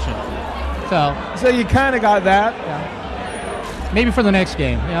another station. So you kind of got that. Yeah. Maybe for the next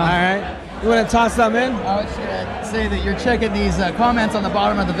game. Yeah. All right. You want to toss some in? I was just gonna say that you're checking these comments on the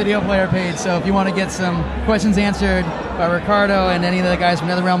bottom of the video player page. So if you want to get some questions answered by Ricardo and any of the guys from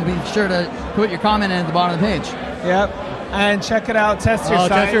NetherRealm, be sure to put your comment in at the bottom of the page. Yep. And check it out. Test your site.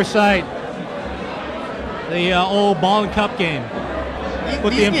 Test your site. The old ball and cup game.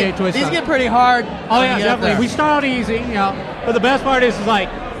 With the MK twist. These get pretty hard. Oh yeah, definitely. We start out easy, you know. But the best part is like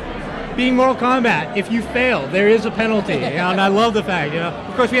being Mortal Kombat. If you fail, there is a penalty. You know, and I love the fact. You know,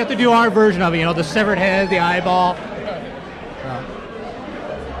 of course we have to do our version of it. You know, the severed head, the eyeball.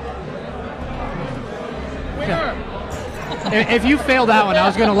 If you failed that one, I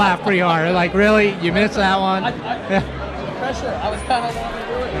was gonna laugh pretty hard. Like, really, you missed that one? Pressure. I was kind of wanting to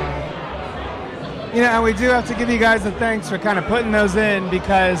do it. You know, and we do have to give you guys a thanks for kind of putting those in,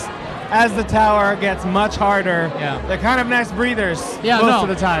 because as the tower gets much harder, they're kind of nice breathers most of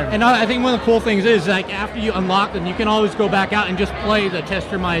the time. And I think one of the cool things is, like, after you unlock them, you can always go back out and just play the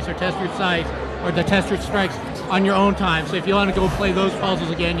tester mice or tester sights or the tester strikes on your own time. So if you want to go play those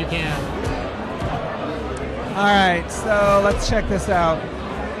puzzles again, you can. All right, so let's check this out.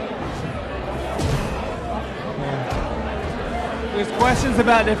 There's questions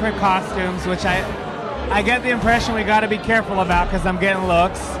about different costumes, which I get the impression we got to be careful about because I'm getting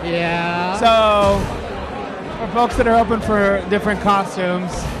looks. Yeah. So, for folks that are open for different costumes,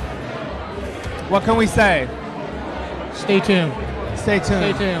 what can we say? Stay tuned. Stay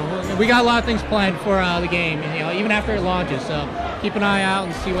tuned. Stay tuned. We got a lot of things planned for the game, and, you know, even after it launches. So keep an eye out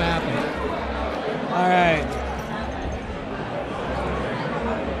and see what happens. All right.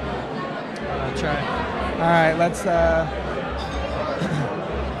 I'll try. All right, let's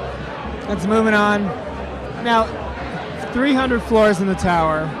moving on. Now, 300 floors in the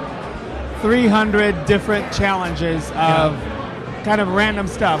tower, 300 different challenges of kind of random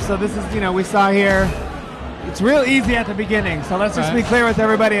stuff. So this is, you know, we saw here, it's real easy at the beginning. So let's just be clear with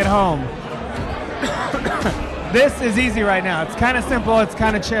everybody at home. This is easy right now. It's kind of simple. It's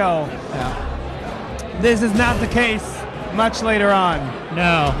kind of chill. Yeah. This is not the case much later on.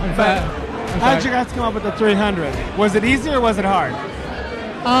 No. In fact, how did you guys come up with the 300? Was it easy or was it hard?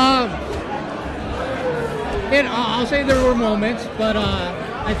 I'll say there were moments, but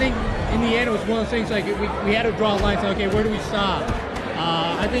I think in the end it was one of those things like we had to draw a line. So okay, where do we stop?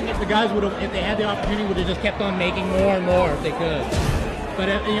 I think if the guys would have, if they had the opportunity, would have just kept on making more and more if they could. But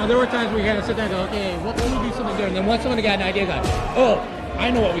you know, there were times we had to sit there and go, okay, what can we do something there? And then once someone got an idea, like, oh, I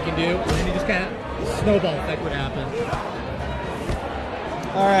know what we can do, and then it just kind of snowball effect would happen.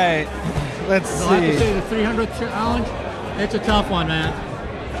 All right, let's see. I have to say the 300th challenge, it's a tough one, man.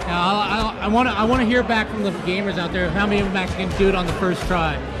 I want to hear back from the gamers out there how many of them actually can do it on the first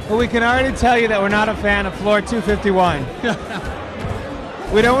try. Well, we can already tell you that we're not a fan of floor 251.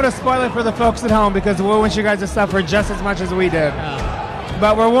 We don't want to spoil it for the folks at home because we want you guys to suffer just as much as we did.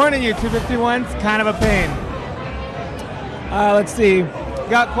 But we're warning you, 251's kind of a pain. Let's see.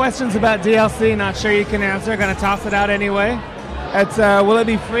 Got questions about DLC, not sure you can answer. Going to toss it out anyway. It's will it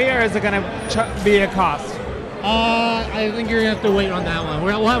be free or is it going to be a cost? I think you're going to have to wait on that one.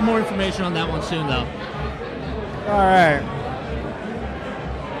 We'll have more information on that one soon, though. All right.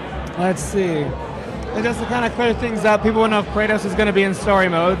 Let's see. And just to kind of clear things up, people want to know if Kratos is going to be in story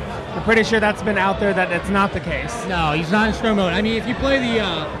mode. We're pretty sure that's been out there that it's not the case. No, he's not in story mode. I mean, if you play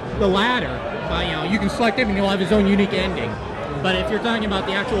the ladder, you know, you can select him and he'll have his own unique ending. But if you're talking about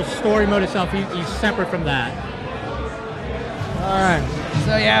the actual story mode itself, he's separate from that. All right.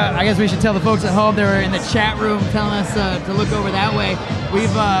 So yeah, I guess we should tell the folks at home. They were in the chat room telling us to look over that way.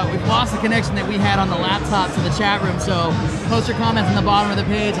 We've lost the connection that we had on the laptop to the chat room. So post your comments in the bottom of the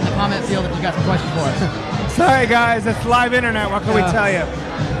page in the comment field if you got some questions for us. Sorry guys, it's live internet. What can we tell you?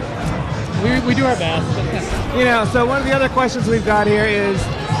 We do our best. You know, so one of the other questions we've got here is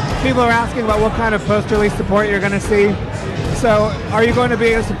people are asking about what kind of post-release support you're going to see. So are you going to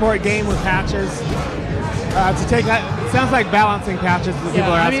be able to support game with patches? To take that, it sounds like balancing patches that people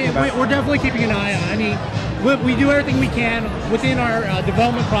are asking about. We're definitely keeping an eye on. I mean, we do everything we can within our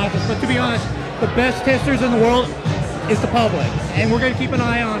development process, but to be honest, the best testers in the world is the public, and we're going to keep an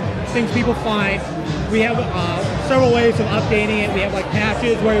eye on things people find. We have several ways of updating it. We have like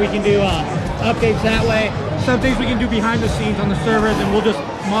patches where we can do updates that way. Some things we can do behind the scenes on the servers, and we'll just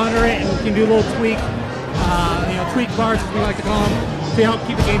monitor it, and we can do little tweaks, you know, tweak bars as we like to call them, to help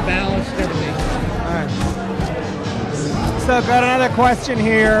keep the game balanced and everything. All right. So got another question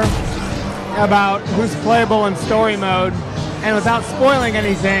here. about who's playable in story mode, and without spoiling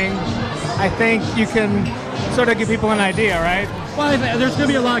anything, I think you can sort of give people an idea, right? Well, there's going to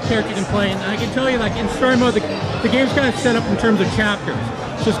be a lot of characters you can play, and I can tell you, like in story mode, the game's kind of set up in terms of chapters.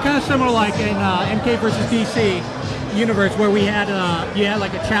 So it's kind of similar like in MK versus DC universe, where you had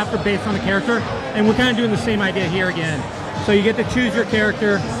like a chapter based on the character, and we're kind of doing the same idea here again. So you get to choose your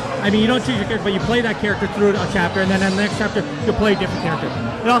character. I mean, you don't choose your character, but you play that character through a chapter, and then in the next chapter, you'll play a different character.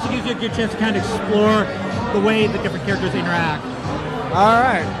 It also gives you a good chance to kind of explore the way the different characters interact. All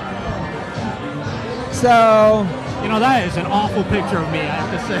right. So, you know, that is an awful picture of me, I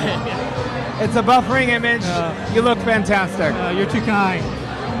have to say. It's a buffering image. You look fantastic. You're too kind.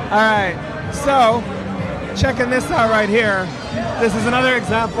 All right. So, checking this out right here. This is another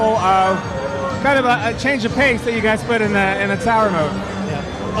example of kind of a change of pace that you guys put in the tower mode.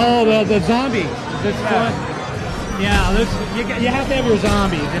 Oh, the zombies. Yeah, you have to have your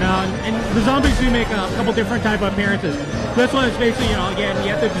zombies, you know, and the zombies do make a couple different type of appearances. This one is basically, you know, again, you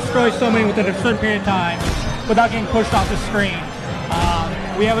have to destroy so many within a certain period of time without getting pushed off the screen.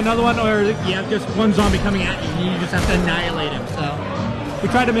 We have another one where you have just one zombie coming at you and you just have to annihilate him. So we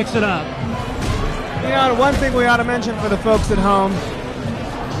try to mix it up. You know, one thing we ought to mention for the folks at home,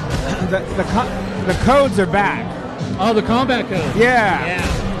 the codes are back. Oh, the combat code. Yeah.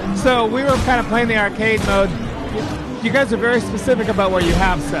 So we were kind of playing the arcade mode. You guys are very specific about where you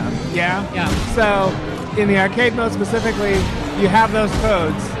have stuff, yeah? Yeah. So in the arcade mode specifically, you have those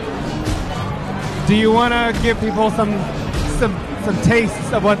codes. Do you want to give people some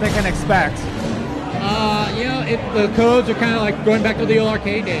tastes of what they can expect? You know, the codes are kind of like going back to the old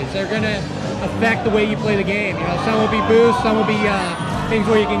arcade days. They're going to affect the way you play the game. You know, some will be boosts, some will be things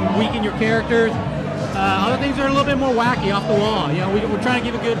where you can weaken your characters. Other things are a little bit more wacky, off the wall. You know, we're trying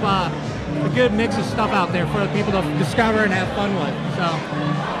to give a good mix of stuff out there for people to discover and have fun with.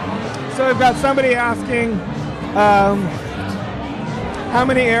 So we've got somebody asking, how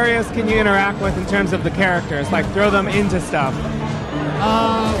many areas can you interact with in terms of the characters? Like throw them into stuff.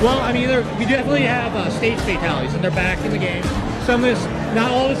 Well, I mean, we definitely have stage fatalities, and they're back in the game. Some of this,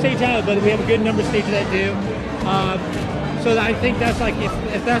 not all the stage have, but we have a good number of stages that do. So I think that's like,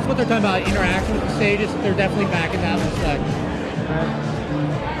 if that's what they're talking about, interaction with the stages, they're definitely back in that respect.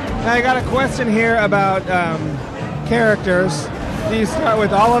 Now I got a question here about characters. Do you start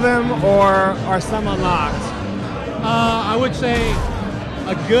with all of them, or are some unlocked? I would say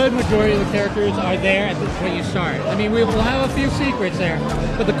a good majority of the characters are there when you start. I mean, we will have a few secrets there,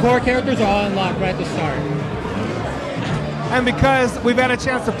 but the core characters are all unlocked right at the start. And because we've had a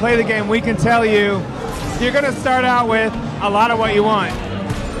chance to play the game, we can tell you, you're going to start out with a lot of what you want.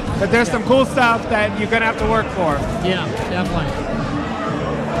 But there's some cool stuff that you're going to have to work for. Yeah, definitely.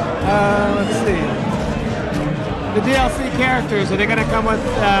 Let's see. The DLC characters, are they going to come with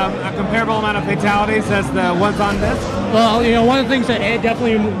a comparable amount of fatalities as the ones on this? Well, you know, one of the things that Ed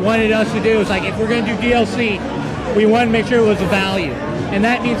definitely wanted us to do is, like, if we're going to do DLC, we want to make sure it was a value. And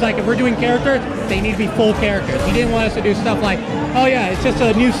that means, like, if we're doing characters, they need to be full characters. He didn't want us to do stuff like, oh yeah, it's just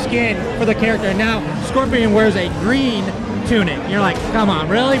a new skin for the character. And now Scorpion wears a green tunic. And you're like, come on,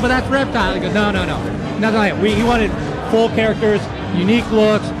 really? But that's Reptile. He goes, no. Nothing like that. He wanted full characters, unique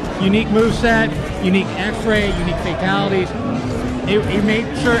looks, unique moveset, unique X-ray, unique fatalities. He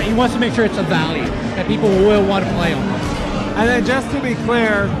wants to make sure it's a value, that people will want to play them. And then just to be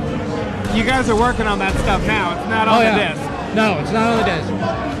clear, you guys are working on that stuff now. It's not on the disc. No, it's not on the disc.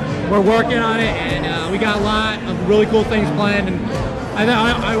 We're working on it, and we got a lot of really cool things planned, and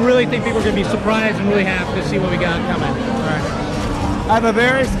I really think people are going to be surprised and really happy to see what we got coming. All right. I have a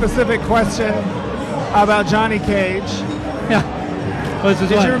very specific question about Johnny Cage. Yeah.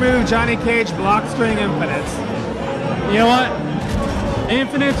 Did you remove Johnny Cage block string infinites? You know what?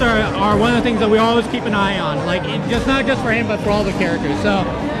 Infinites are one of the things that we always keep an eye on. Like, just not just for him, but for all the characters. So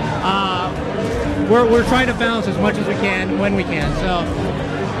we're trying to balance as much as we can when we can. So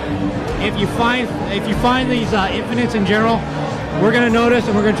if you find these infinites in general, we're going to notice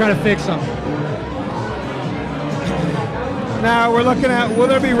and we're going to try to fix them. Now we're looking at, will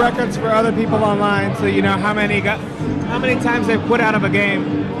there be records for other people online so you know how many times they've put out of a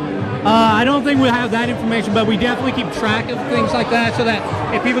game? I don't think we'll have that information, but we definitely keep track of things like that, so that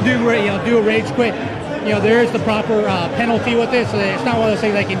if people do a rage quit, there is the proper penalty with it, so that it's not one of those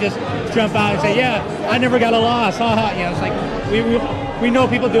things they can just jump out and say, yeah, I never got a loss, haha. It's like we know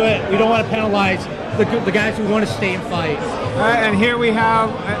people do it. We don't want to penalize the guys who want to stay and fight. All right, and here we have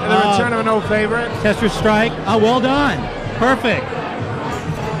the return of an old favorite. Tester's Strike. Oh, well done. Perfect.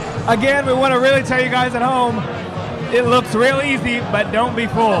 Again, we want to really tell you guys at home, it looks real easy, but don't be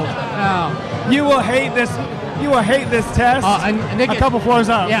fooled. Oh. You will hate this. You will hate this test. And a couple floors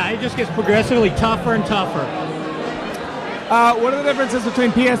up. Yeah, it just gets progressively tougher and tougher. What are the differences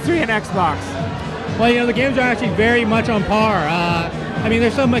between PS3 and Xbox? Well, you know, the games are actually very much on par. I mean,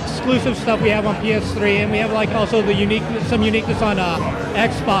 there's some exclusive stuff we have on PS3, and we have like also some uniqueness on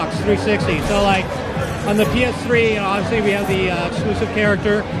Xbox 360. So like on the PS3, obviously we have the exclusive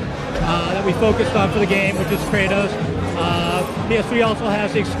character that we focused on for the game, which is Kratos. PS3 also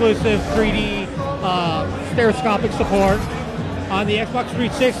has the exclusive 3D stereoscopic support. On the Xbox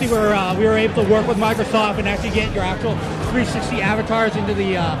 360, we were able to work with Microsoft and actually get your actual 360 avatars into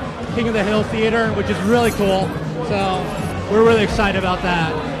the King of the Hill Theater, which is really cool. So we're really excited about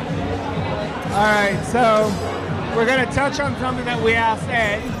that. All right, so we're going to touch on something that we asked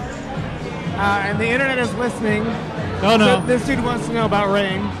Ed, and the internet is listening. Oh, no. So this dude wants to know about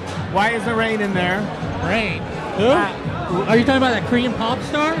Rain. Why is the Rain in there? Rain? Who? Are you talking about that Korean pop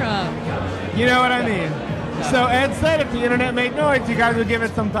star? You know what I mean. So Ed said if the internet made noise, you guys would give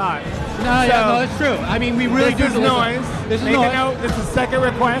it some thought. No, it's true. I mean, we really this do. Is noise. This is Make noise. a note. This is second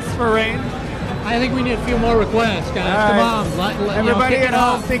request for Rain. I think we need a few more requests, guys. Come on. Everybody at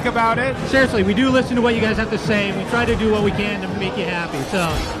home, think about it. Seriously, we do listen to what you guys have to say. We try to do what we can to make you happy. So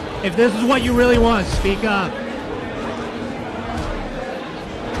if this is what you really want, speak up.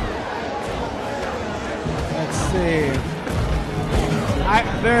 Let's see.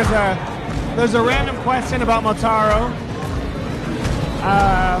 There's a random question about Motaro,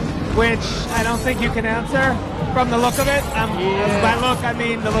 which I don't think you can answer from the look of it. By look, I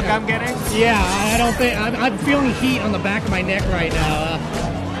mean the look I'm getting. Yeah, I don't think I'm feeling heat on the back of my neck right now.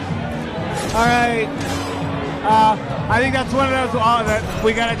 All right. I think that's one of those that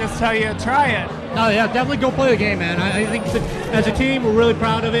we gotta just tell you, try it. Oh yeah, definitely go play the game, man. I think as a team, we're really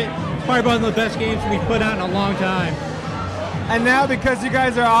proud of it. It's probably one of the best games we've put out in a long time. And now, because you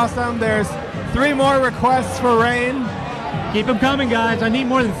guys are awesome, there's 3 more requests for Rain. Keep them coming, guys. I need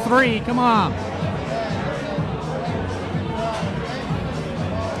more than 3. Come on.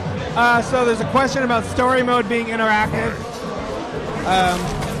 So there's a question about story mode being interactive.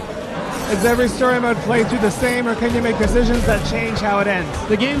 Is every story mode played through the same, or can you make decisions that change how it ends?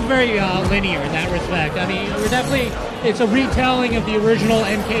 The game's very linear in that respect. I mean, it's a retelling of the original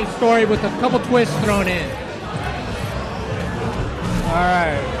MK story with a couple twists thrown in. All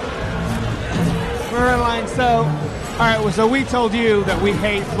right. We're in line. So we told you that we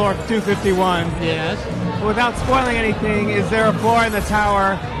hate floor 251. Yes. Without spoiling anything, is there a floor in the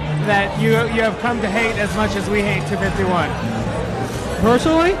tower that you have come to hate as much as we hate 251?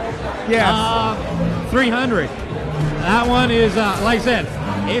 Personally? Yes. 300. That one is, like I said,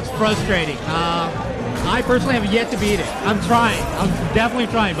 it's frustrating. I personally have yet to beat it. I'm trying. I'm definitely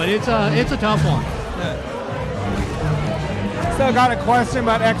trying, but it's a tough one. So got a question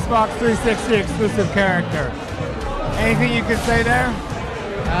about Xbox 360 exclusive character. Anything you could say there?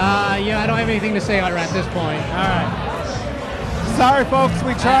 Yeah, I don't have anything to say on it at this point. All right. Sorry, folks.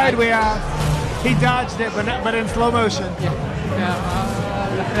 We tried. He dodged it, but in slow motion.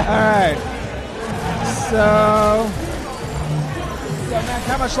 All right. So, Matt,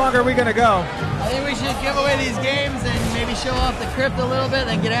 how much longer are we gonna go? I think we should give away these games and maybe show off the crypt a little bit,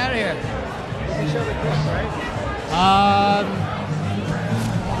 then get out of here. We can show the crypt, right? All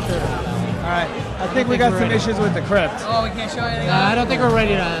right. I think we got some issues with the crypt. Oh, we can't show anything. I don't think we're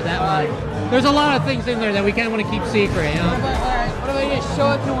ready to that one. There's a lot of things in there that we kind of want to keep secret. You know? What if we just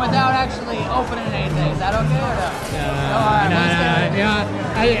show it to them without actually opening anything? Is that okay or no? No.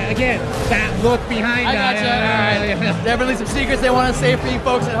 Again, that look behind. I got you. All right. Definitely some secrets they want to save for you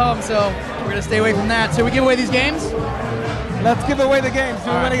folks at home, so we're gonna stay away from that. So we give away these games. Let's give away the games.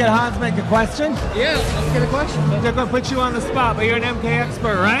 Do we want to get Hans make a question? Yeah, let's get a question. They're going to put you on the spot, but you're an MK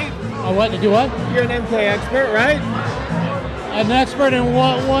expert, right? Oh, what? To do what? You're an MK expert, right? An expert in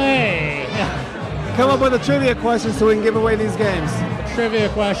what way? Come up with a trivia question so we can give away these games. A trivia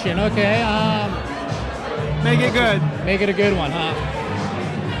question, okay. Make it good. Make it a good one, huh?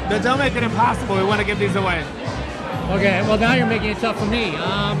 But don't make it impossible. We want to give these away. Okay, well now you're making it tough for me.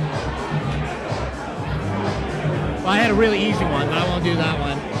 Well, I had a really easy one, but I won't do that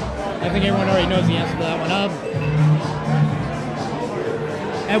one. I think everyone already knows the answer to that one.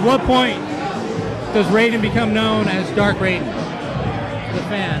 At what point does Raiden become known as Dark Raiden? The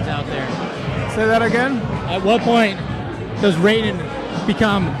fans out there. Say that again? At what point does Raiden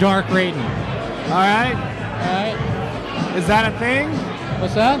become Dark Raiden? All right. All right. Is that a thing?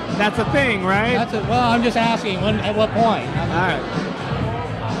 What's that? That's a thing, right? That's it. Well, I'm just asking. At what point? All right.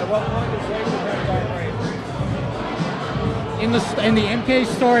 At what point does Raiden become Dark Raiden? In the MK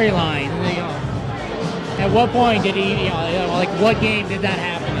storyline, at what point did he, like what game did that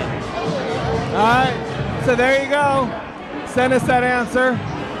happen in? All right. So there you go. Send us that answer,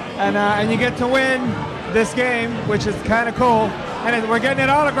 and you get to win this game, which is kind of cool. And we're getting it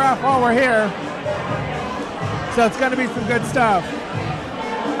autographed while we're here, so it's going to be some good stuff.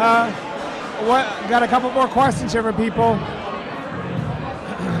 Got a couple more questions here for people.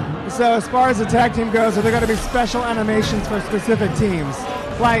 So as far as the tag team goes, are there going to be special animations for specific teams,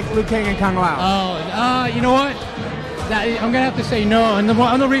 like Liu Kang and Kung Lao? Oh, you know what? I'm going to have to say no. And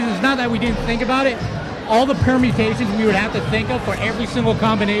one of the reasons is not that we didn't think about it. All the permutations we would have to think of for every single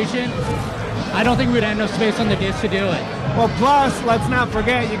combination, I don't think we would have enough space on the disc to do it. Well, plus, let's not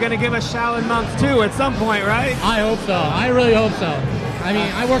forget, you're going to give us Shaolin Monks too at some point, right? I hope so. I really hope so. I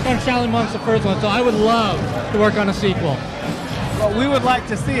mean, I worked on Shaolin Monks the first one, so I would love to work on a sequel. Well, we would like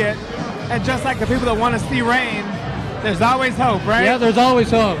to see it. And just like the people that want to see Rain, there's always hope, right? Yeah, there's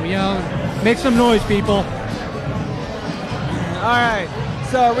always hope. You know, make some noise, people. All right.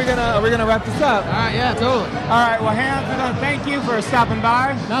 So are we gonna wrap this up? All right, yeah, totally. All right, well, Hans, we're gonna thank you for stopping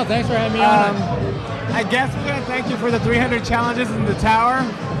by. No, thanks for having me on. I guess we're gonna thank you for the 300 challenges in the tower.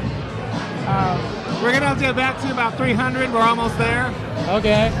 We're gonna have to get back to you about 300. We're almost there.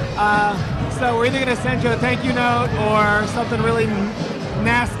 Okay. So we're either gonna send you a thank you note or something really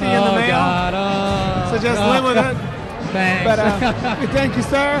nasty in the mail. God, so just live with it. Thanks. But we thank you,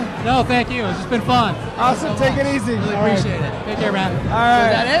 sir. No, thank you. It's just been fun. Awesome. Take it easy. Really appreciate it. Take care, man. All right. So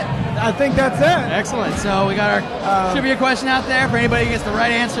is that it? I think that's it. Excellent. So we got our trivia question out there for anybody who gets the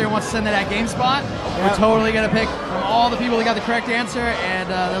right answer and wants to send it at GameSpot. We're totally going to pick from all the people that got the correct answer, and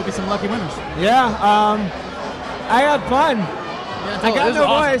there'll be some lucky winners. Yeah. I had fun. Yeah, I got no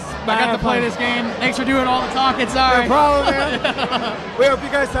awesome. voice. I got to play this game. Thanks for doing all the talking. Sorry. No problem, man. We hope you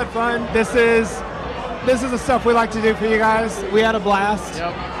guys had fun. This is the stuff we like to do for you guys. We had a blast.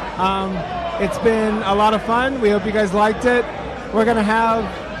 Yep. It's been a lot of fun. We hope you guys liked it. We're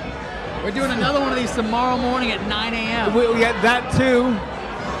doing another one of these tomorrow morning at 9 a.m. We get that too.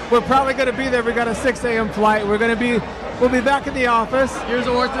 We're probably going to be there. We got a 6 a.m. flight. We'll be back in the office. Here's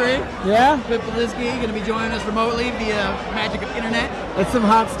Or 3. Yeah. Pip Polisky going to be joining us remotely via magic of internet. It's some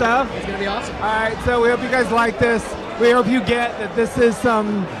hot stuff. It's going to be awesome. All right. So we hope you guys like this. We hope you get that this is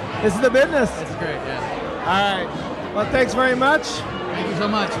the business. It's great. Yeah. All right. Well, thanks very much. Thank you so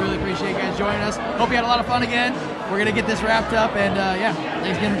much. Really appreciate you guys joining us. Hope you had a lot of fun again. We're going to get this wrapped up, and yeah,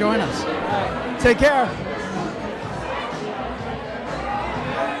 thanks again for joining us. Take care.